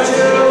are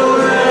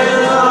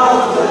children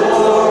of the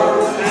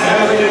Lord,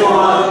 and we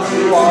want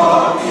to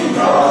walk in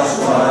God's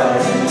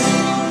light.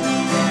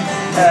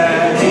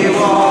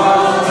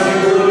 Anyone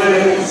who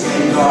lives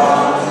in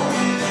God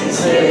is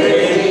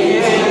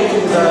living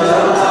in the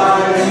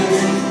light.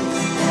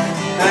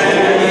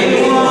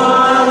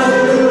 Anyone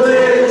who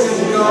lives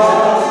in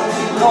God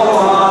no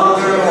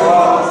longer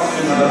walk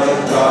in the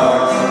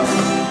dark.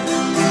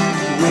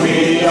 We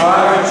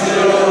are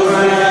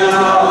children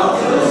of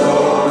the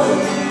Lord,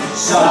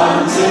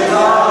 sons and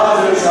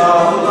daughters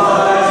of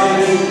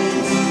light.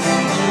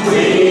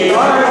 We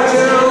are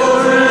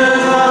children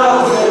of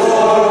the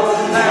Lord,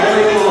 and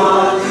we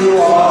want to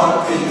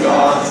walk in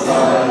God's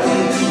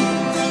light.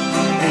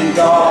 In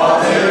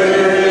God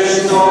there is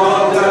no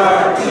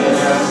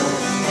darkness,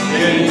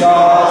 in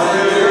God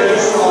there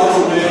is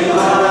only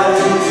light.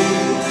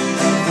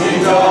 In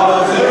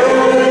God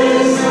there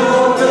is no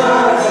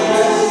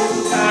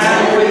darkness,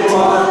 and we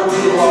want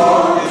to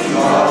walk in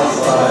God's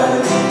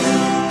light.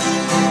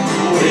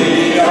 We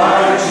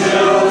are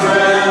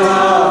children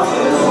of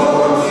the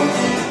Lord,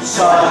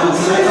 sons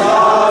and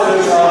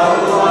daughters of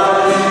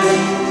light.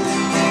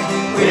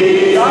 We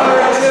are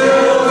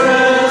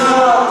children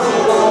of the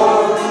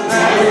Lord,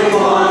 and we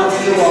want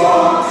to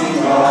walk in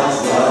God's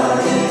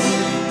light.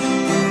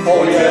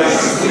 Oh yes,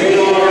 we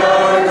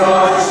are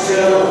God's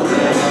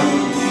children.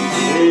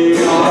 We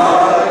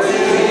are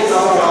kids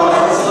of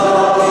God's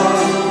love.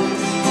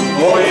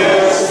 Oh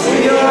yes, we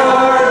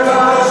are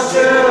God's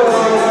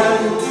children.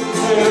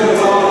 To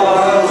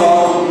God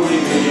alone we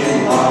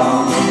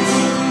belong.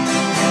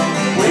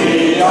 We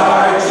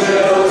are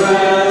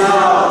children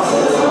of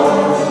the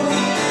Lord,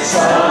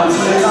 sons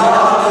and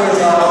daughters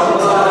of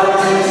light.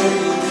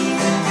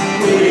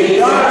 We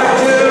are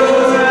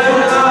children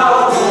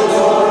of the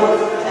Lord,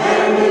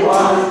 and we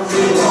want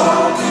to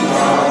walk in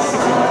God's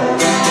light.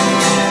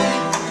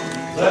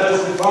 Let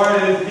us depart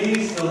in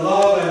peace to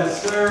love and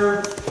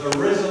serve the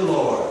risen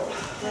Lord.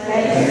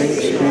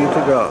 Thanks be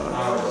to God.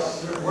 Our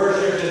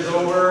worship is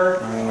over.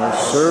 Our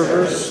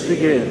service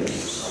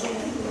begins.